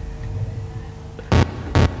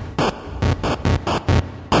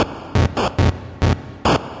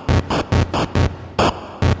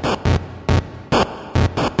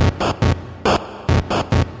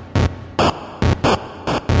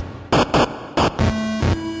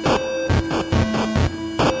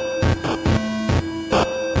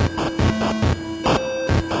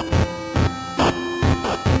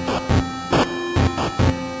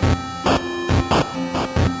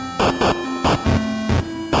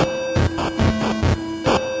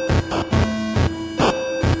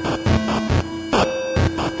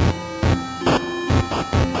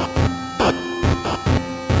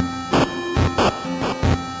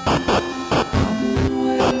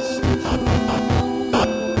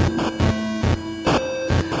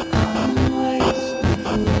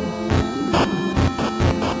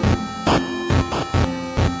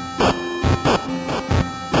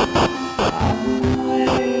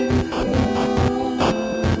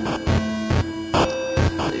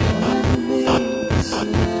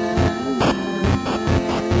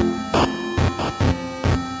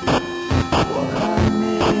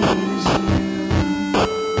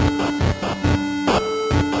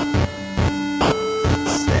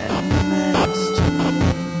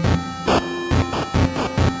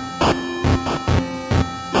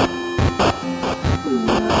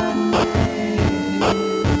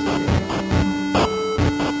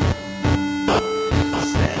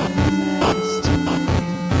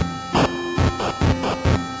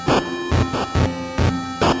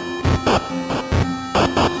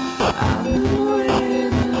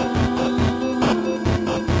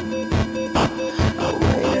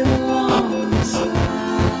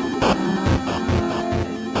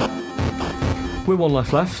 We're One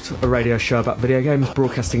Life Left, a radio show about video games,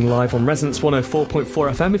 broadcasting live on Resonance 104.4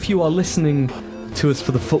 FM. If you are listening to us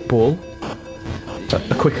for the football.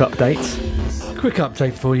 A quick update. Quick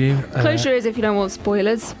update for you. Close your ears if you don't want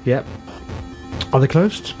spoilers. Yep. Are they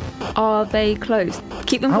closed? Are they closed?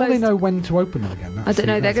 Keep them closed. How do they know when to open them again? I don't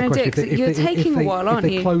know. They're going to do it because you're taking a while, aren't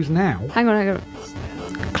you? If they close now... Hang on.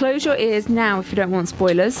 Close your ears now if you don't want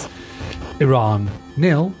spoilers. Iran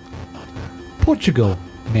 0. Portugal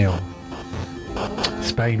 0.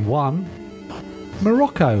 Spain 1.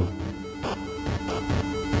 Morocco.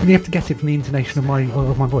 And you have to get it from the intonation of my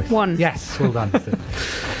voice. 1. Yes, well done.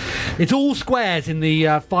 It's all squares in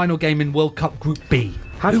the final game in World Cup Group B.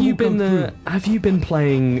 Have you been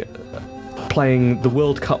playing the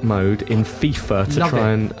World Cup mode in FIFA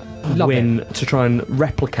to try and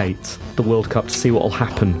replicate the World Cup to see what will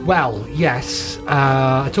happen? Well, yes.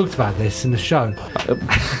 I talked about this in the show.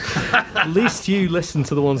 At least you listen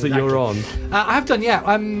to the ones that you're on. I have done, yeah.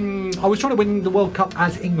 I was trying to win the World Cup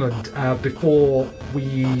as England before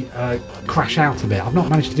we crash out a bit. I've not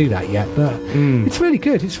managed to do that yet, but it's really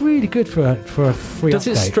good. It's really good for a free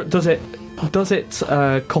update. Does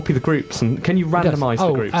it copy the groups, and can you randomise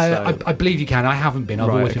the groups? I believe you can. I haven't been. I've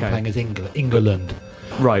always been playing as England.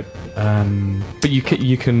 Right. But you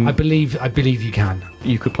can. I believe you can.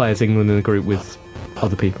 You could play as England in a group with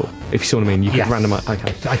other people, if you see what I mean. You could randomise. Okay.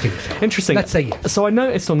 I think so. Interesting. Let's say yes. So I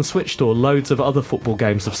noticed on the Switch store, loads of other football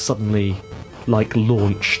games have suddenly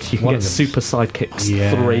launched. You can get Super Sidekicks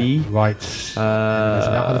 3. Right. There's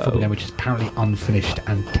another football game which is apparently unfinished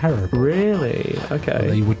and terrible. Really? Okay.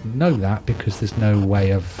 Although you wouldn't know that because there's no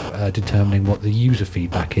way of determining what the user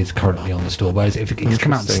feedback is currently on the store. Whereas if it's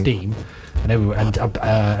come out on Steam and everyone's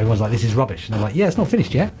like, this is rubbish, and they're like, yeah, it's not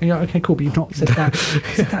finished yet. And you're like, okay, cool, but you've not said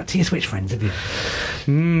that to your Switch friends, have you?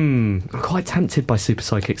 I'm quite tempted by Super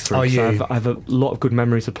Sidekicks 3. Are you? I have a lot of good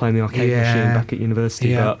memories of playing the arcade machine back at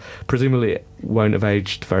university, but presumably it won't have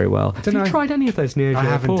aged very well. Have you tried any of those Neo Geo ports?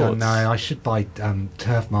 I haven't done, no. I should buy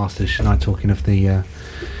Turf Masters, shouldn't I, talking of the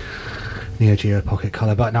Neo Geo Pocket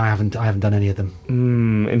Color, but no, I haven't done any of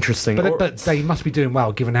them. Interesting. But they must be doing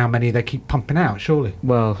well, given how many they keep pumping out, surely.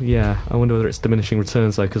 Well, yeah. I wonder whether it's diminishing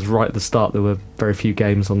returns, though, because right at the start there were very few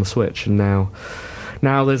games on the Switch, and now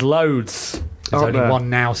there's loads. There's only one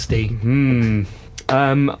now, Steve.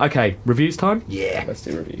 Okay, reviews time? Yeah. Let's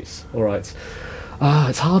do reviews. All right.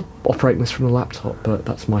 It's hard operating this from the laptop, but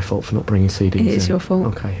that's my fault for not bringing CDs in. It is your fault.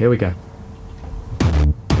 Okay, here we go.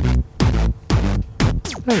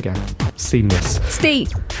 There we go. Seamless.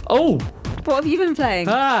 Steve. Oh! What have you been playing?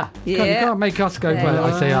 You can't make us go. Well,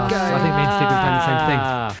 I say us. I think me and Steve have been playing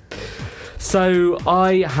the same thing. So,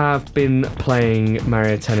 I have been playing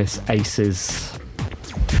Mario Tennis Aces.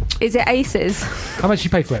 Is it Aces? How much did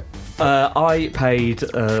you pay for it? I paid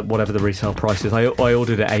whatever the retail price is. I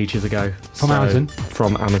ordered it ages ago. From Amazon?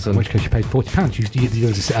 From Amazon. In which case you paid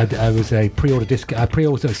 £40. There was a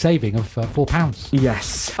pre-order saving of £4.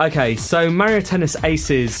 Yes. Okay, so Mario Tennis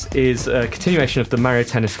Aces is a continuation of the Mario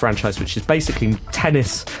Tennis franchise, which is basically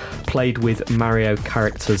tennis played with Mario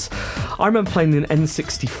characters. I remember playing the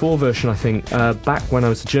N64 version, I think, back when I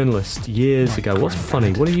was a journalist years ago. What's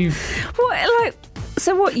funny? What are you...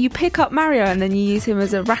 So what, you pick up Mario and then you use him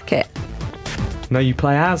as a racket? No, you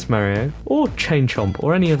play as Mario, or Chain Chomp,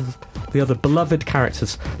 or any of the other beloved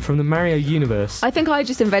characters from the Mario universe. I think I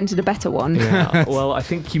just invented a better one. Yeah, well, I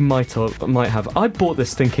think you might have. I bought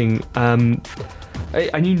this thinking...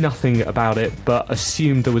 I knew nothing about it, but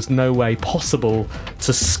assumed there was no way possible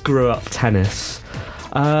to screw up tennis.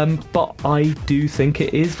 But I do think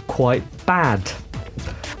it is quite bad.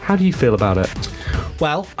 How do you feel about it?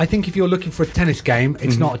 Well, I think if you're looking for a tennis game,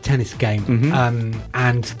 it's not a tennis game.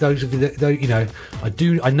 And those of you that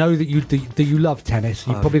I know that you love tennis.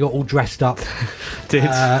 You probably got all dressed up. Did.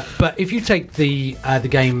 But if you take the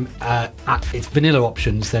game at its vanilla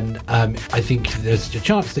options, then I think there's a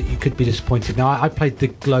chance that you could be disappointed. Now, I played the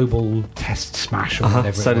Global Test Smash or whatever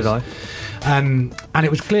it was. So did I. And it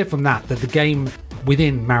was clear from that the game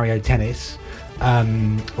within Mario Tennis,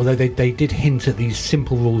 although they did hint at these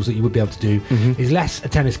simple rules that you would be able to do, is less a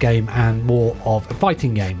tennis game and more of a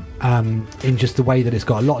fighting game, in just the way that it's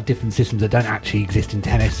got a lot of different systems that don't actually exist in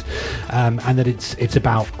tennis, and that it's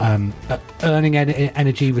about earning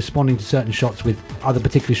energy, responding to certain shots with other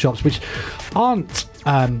particular shots which aren't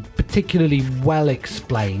particularly well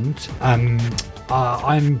explained.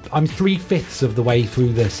 I'm 3/5 of the way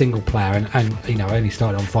through the single player, and I only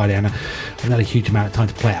started on Friday, and I've had a huge amount of time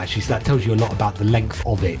to play it, actually. So that tells you a lot about the length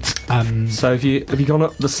of it. So have you gone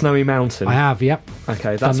up the snowy mountain? I have, yep.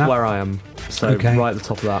 Okay, that's where I am. So right at the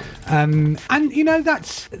top of that. And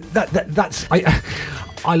that's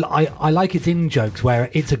I like its in-jokes where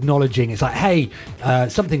it's acknowledging, it's like, hey,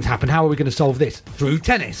 something's happened, how are we going to solve this? Through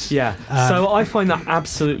tennis. Yeah. So I find that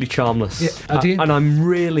absolutely charmless. Yeah. Do you? And I'm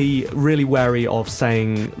really, really wary of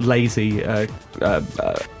saying lazy, of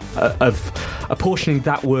apportioning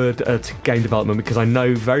that word to game development, because I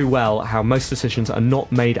know very well how most decisions are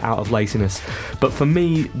not made out of laziness. But for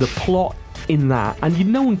me, the plot in that,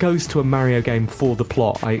 and no one goes to a Mario game for the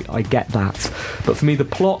plot, I get that, but for me the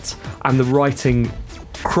plot and the writing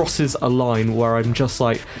crosses a line where I'm just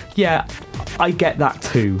like, yeah, I get that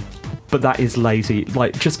too, but that is lazy.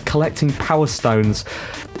 Like, just collecting power stones,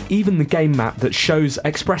 even the game map that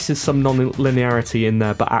expresses some non-linearity in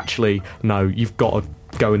there, but actually, no, you've got to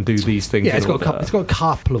go and do these things. Yeah, it's got a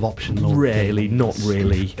couple of optional. Really, not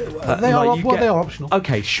really. They are optional.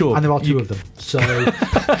 Okay, sure. And there are two of them. So,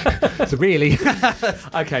 so really.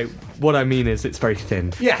 Okay, what I mean is it's very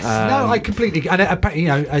thin. Yes, no, I completely. And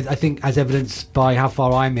I think, as evidenced by how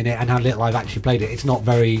far I'm in it and how little I've actually played it, it's not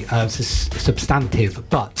very substantive.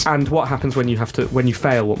 But what happens when you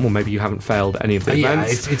fail? Well, maybe you haven't failed any of the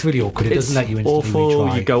events. It's really awkward. It doesn't let you instantly awful.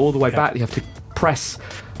 retry. You go all the way back. You have to press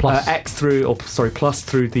plus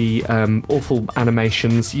through the awful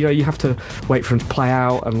animations. You have to wait for them to play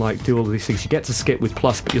out and do all of these things. You get to skip with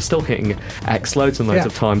plus, but you're still hitting X loads and loads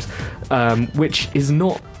of times, which is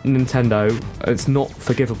not Nintendo. It's not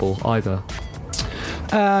forgivable either.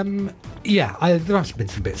 Yeah, there have been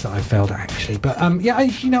some bits that I've failed at, actually, but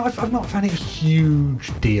I've not found it a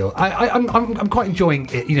huge deal. I'm quite enjoying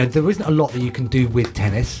it. There isn't a lot that you can do with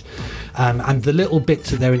tennis, and the little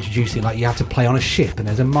bits that they're introducing, like you have to play on a ship and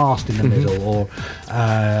there's a mast in the middle, or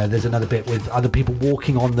there's another bit with other people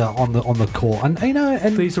walking on the court, and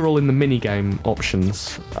and these are all in the mini game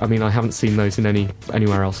options. I mean, I haven't seen those in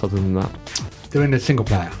anywhere else other than that. They're in the single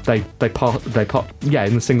player. They pop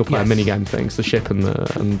in the single player minigame things, the ship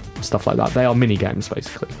and stuff like that. They are mini games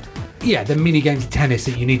basically. Yeah, they're mini games of tennis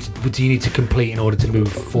that you need to complete in order to move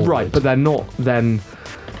forward. Right, but they're not then.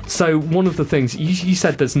 So one of the things you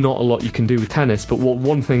said, there's not a lot you can do with tennis, but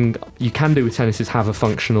one thing you can do with tennis is have a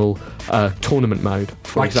functional tournament mode.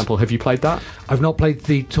 For example, have you played that? I've not played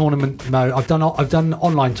the tournament mode. I've done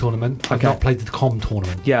online tournament. I've not played the com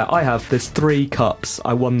tournament. Yeah, I have. There's 3 cups.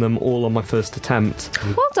 I won them all on my first attempt.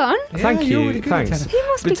 Well done. Thank you. Really Thanks. He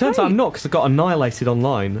must be it turns out I'm not, because I got annihilated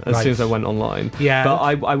online as soon as I went online. Yeah. But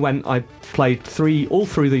I played all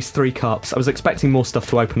through these 3 cups. I was expecting more stuff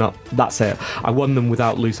to open up. That's it. I won them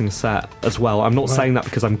without losing a set as well. I'm not saying that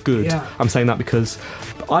because I'm good. Yeah. I'm saying that because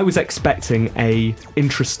I was expecting a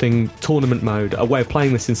interesting tournament mode, a way of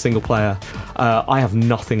playing this in single player. I have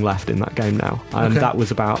nothing left in that game now, and that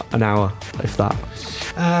was about an hour, if that.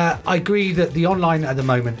 I agree that the online at the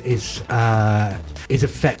moment is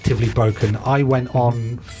effectively broken. I went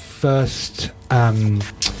on first.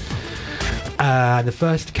 The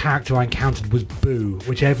first character I encountered was Boo,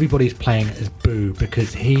 which everybody's playing as Boo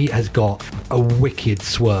because he has got a wicked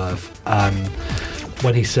swerve.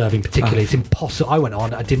 When he's serving, particularly, it's impossible. I went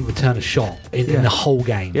on, I didn't return a shot in the whole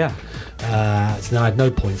game. Yeah. So then I had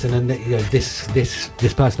no points, and then this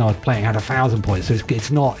person I was playing had 1,000 points. So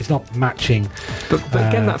it's not matching. But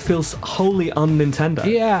again, that feels wholly un-Nintendo.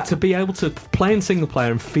 Yeah. To be able to play in single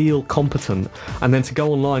player and feel competent, and then to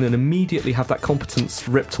go online and immediately have that competence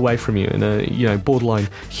ripped away from you in a borderline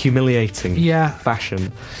humiliating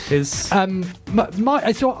fashion is. So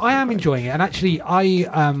I am enjoying it, and actually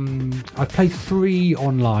I've played 3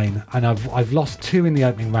 online, and I've lost 2 in the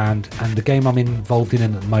opening round, and the game I'm involved in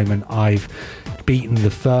at the moment, I've beaten the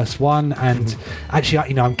first one, and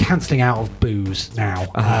actually I'm cancelling out of booze now.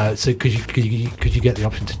 So because you get the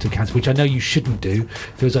option to cancel, which I know you shouldn't do.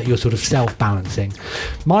 Feels like you're sort of self-balancing.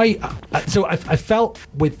 So I felt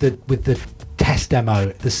with the test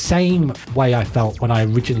demo the same way I felt when I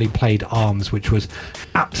originally played ARMS, which was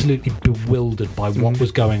absolutely bewildered by what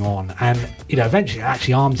was going on, and eventually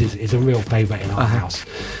actually ARMS is a real favourite in our house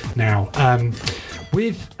now.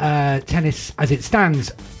 With tennis as it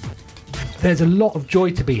stands, there's a lot of joy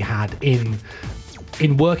to be had in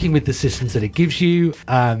working with the systems that it gives you,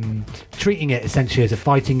 treating it essentially as a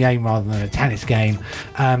fighting game rather than a tennis game,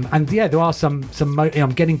 and there are some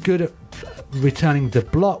I'm getting good at returning the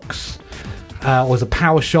blocks or the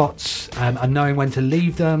power shots, and knowing when to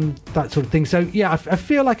leave them, that sort of thing. So I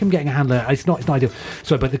feel like I'm getting a handle on it. It's not ideal.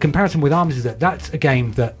 But the comparison with ARMS is that's a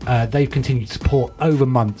game that they've continued to support over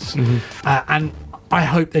months, and I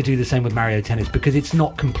hope they do the same with Mario Tennis, because it's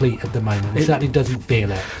not complete at the moment. It certainly doesn't feel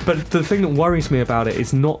it. But the thing that worries me about it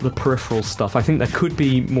is not the peripheral stuff. I think there could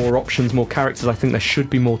be more options, more characters. I think there should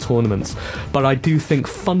be more tournaments. But I do think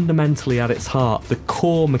fundamentally at its heart, the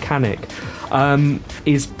core mechanic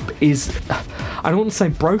is I don't want to say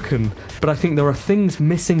broken, but I think there are things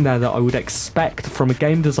missing there that I would expect from a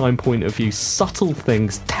game design point of view. Subtle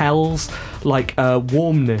things, tells, like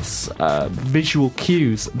warmness, visual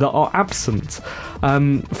cues that are absent.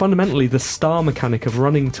 Fundamentally, the star mechanic of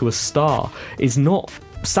running to a star is not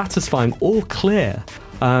satisfying or clear,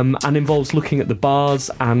 and involves looking at the bars,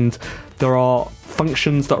 and there are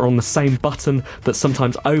functions that are on the same button that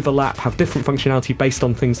sometimes overlap, have different functionality based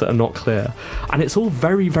on things that are not clear, and it's all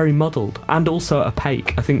very, very muddled and also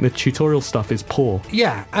opaque. I think the tutorial stuff is poor.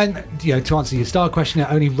 Yeah, and to answer your star question,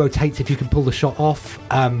 it only rotates if you can pull the shot off.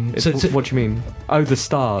 What do you mean? Oh, the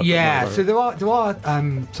star. Yeah, so there are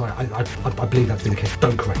sorry, I believe that's been the case,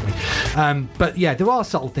 don't correct me, but yeah, there are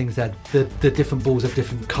subtle things there. The different balls have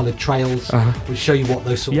different coloured trails, which show you what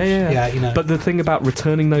those sorts. Yeah. But the thing about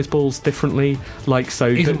returning those balls differently,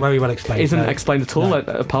 isn't very well explained. Isn't explained at all,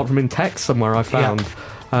 apart from in text somewhere I found.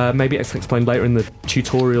 Maybe it's explained later in the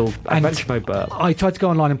tutorial adventure mode. But I tried to go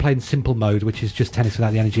online and play in simple mode, which is just tennis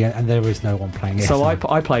without the energy, and there is no one playing it. So I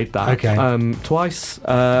played that twice.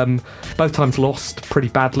 Both times lost pretty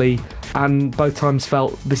badly, and both times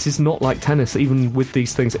felt this is not like tennis. Even with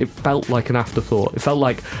these things, it felt like an afterthought. It felt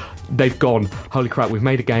like they've gone, holy crap, we've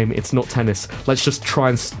made a game, it's not tennis, let's just try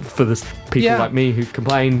and, for the people like me who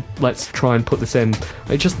complain, let's try and put this in.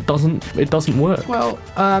 It just doesn't work. Well,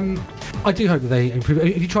 I do hope that they improve.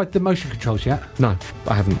 Have you tried the motion controls yet? No,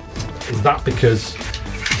 I haven't. Is that because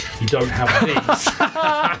you don't have these?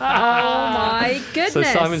 Oh my goodness. So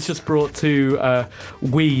Simon's just brought two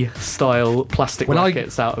Wii-style plastic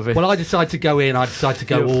rackets out of it. Well, I decided to go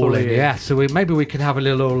all in. Yeah, so maybe we can have a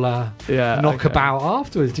little knockabout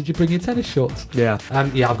afterwards. Did you bring your tennis shorts? Yeah.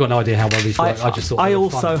 I've got no idea how well these work. I just thought I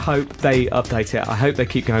also hope they update it. I hope they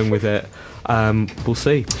keep going with it. We'll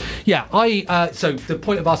see. Yeah, so the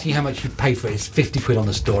point of asking how much you pay for it is 50 quid on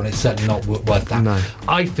the store, and it's certainly not worth that. No.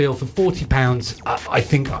 I feel for £40, I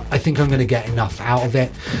think I'm going to get enough out of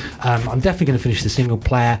it. I'm definitely going to finish the single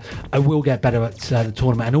player. I will get better at the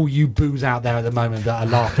tournament, and all you boos out there at the moment that are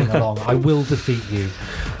laughing along, I will defeat you.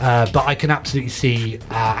 But I can absolutely see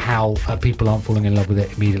how people aren't falling in love with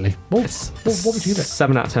it immediately. What would you give it?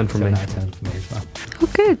 7 out of 10 from me. 7 out of 10 for me as well. Oh,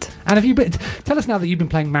 good. And have you tell us now that you've been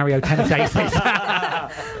playing Mario Tennis Aces.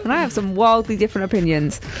 And I have some wildly different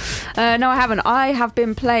opinions. No, I haven't. I have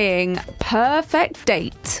been playing Perfect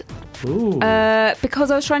Date. Ooh. Because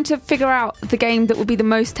I was trying to figure out the game that would be the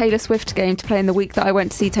most Taylor Swift game to play in the week that I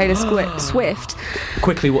went to see Taylor Swift.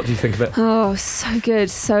 Quickly, what do you think of it? Oh, so good,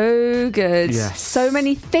 so good. Yes. So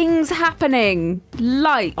many things happening.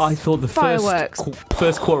 Lights, I thought the fireworks.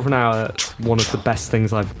 first quarter of an hour, one of the best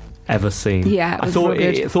things I've ever seen. Yeah, I thought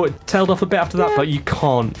it tailed off a bit after that, but you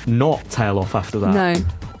can't not tail off after that.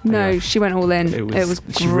 No, she went all in. It was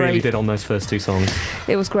great. She really did on those first two songs.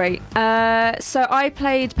 It was great. So I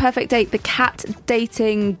played Perfect Date, the cat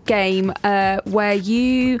dating game, where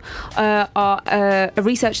you are a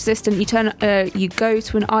research assistant. You go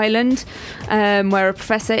to an island where a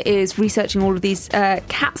professor is researching all of these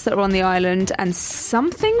cats that are on the island, and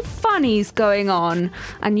something funny's going on,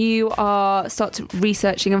 and you start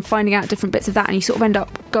researching and finding out different bits of that, and you sort of end up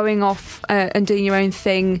going off and doing your own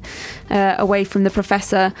thing away from the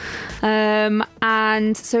professor.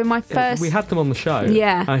 And so my first... we had them on the show.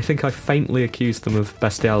 Yeah. I think I faintly accused them of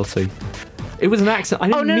bestiality. It was an accident.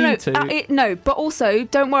 I didn't mean to. No, but also,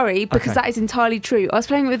 don't worry, because that is entirely true. I was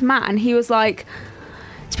playing with Matt, and he was like,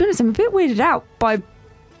 to be honest, I'm a bit weirded out by...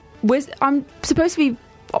 I'm supposed to be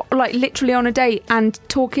like literally on a date and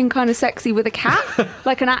talking kind of sexy with a cat,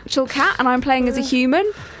 like an actual cat, and I'm playing as a human.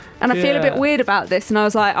 And I feel a bit weird about this, and I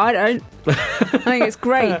was like, I don't. I think it's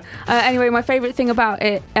great. Anyway, my favourite thing about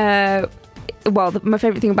it, my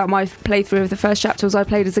favourite thing about my playthrough of the first chapter was I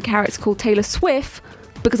played as a character called Taylor Swift,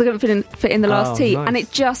 because I couldn't fit in the last T, nice. And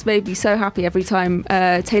it just made me so happy every time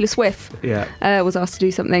Taylor Swift was asked to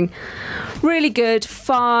do something. Really good,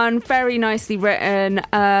 fun, very nicely written.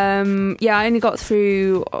 I only got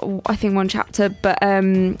through, I think, one chapter, but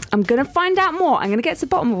I'm going to find out more. I'm going to get to the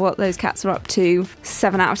bottom of what those cats are up to.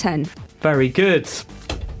 7 out of 10. Very good.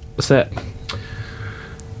 That's it.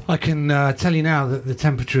 I can tell you now that the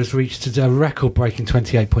temperature has reached a record-breaking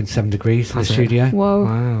 28.7 degrees in the studio. Whoa.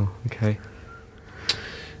 Wow, okay.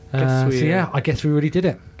 I guess we really did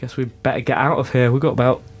it. Guess we better get out of here. We've got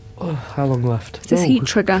about how long left? Is this heat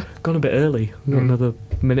trigger? Gone a bit early. We've got another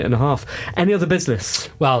minute and a half. Any other business?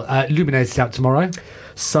 Well, Lumines is out tomorrow.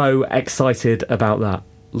 So excited about that.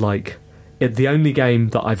 Like, the only game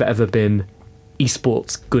that I've ever been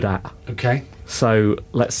esports good at. Okay. So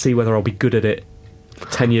let's see whether I'll be good at it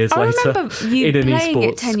 10 years later. I remember you in an playing esports.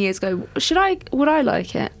 it 10 years ago. Would I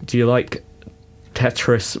like it? Do you like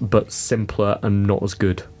Tetris but simpler and not as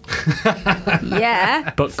good?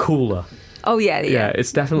 Yeah. But cooler. Oh yeah.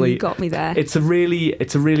 It's definitely you got me there. It's a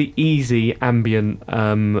really easy ambient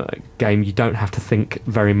game. You don't have to think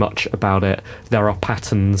very much about it. There are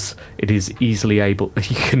patterns. It is easily able.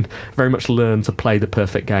 You can very much learn to play the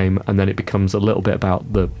perfect game, and then it becomes a little bit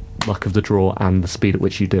about the luck of the draw and the speed at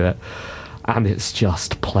which you do it. And it's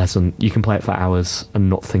just pleasant. You can play it for hours and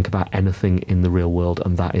not think about anything in the real world,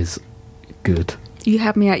 and that is good. You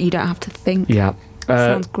have me at you don't have to think. Yeah.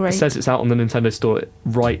 Sounds great. It says it's out on the Nintendo Store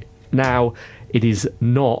right now. It is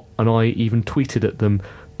not, and I even tweeted at them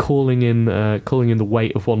calling in the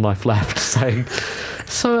weight of One Life Left, saying,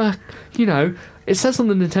 so it says on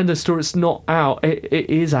the Nintendo Store it's not out. It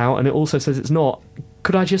is out, and it also says it's not.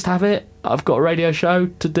 Could I just have it? I've got a radio show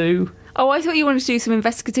to do. Oh, I thought you wanted to do some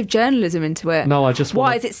investigative journalism into it. No, I just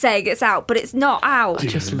Why is it saying it's out, but it's not out? I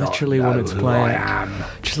just literally wanted to play it.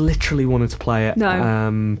 Just literally wanted to play it.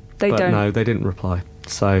 No, they don't. No, they didn't reply.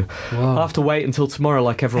 So I'll have to wait until tomorrow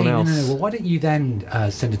like everyone else. No. Well, why don't you then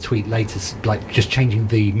send a tweet later, like just changing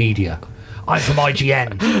the media? I'm from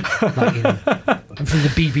IGN. I'm from the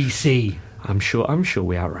BBC. I'm sure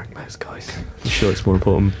we outrank those guys. I'm sure it's more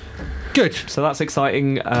important. Good. So that's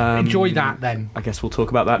exciting. Enjoy that then. I guess we'll talk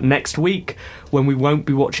about that next week when we won't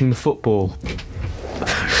be watching the football.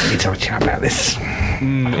 We need to have a chat about this.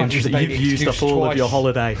 You've used up all of your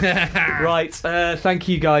holiday. Right. Thank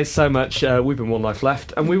you guys so much. We've been One Life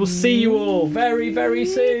Left, and we will see you all very, very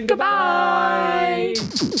soon. Goodbye.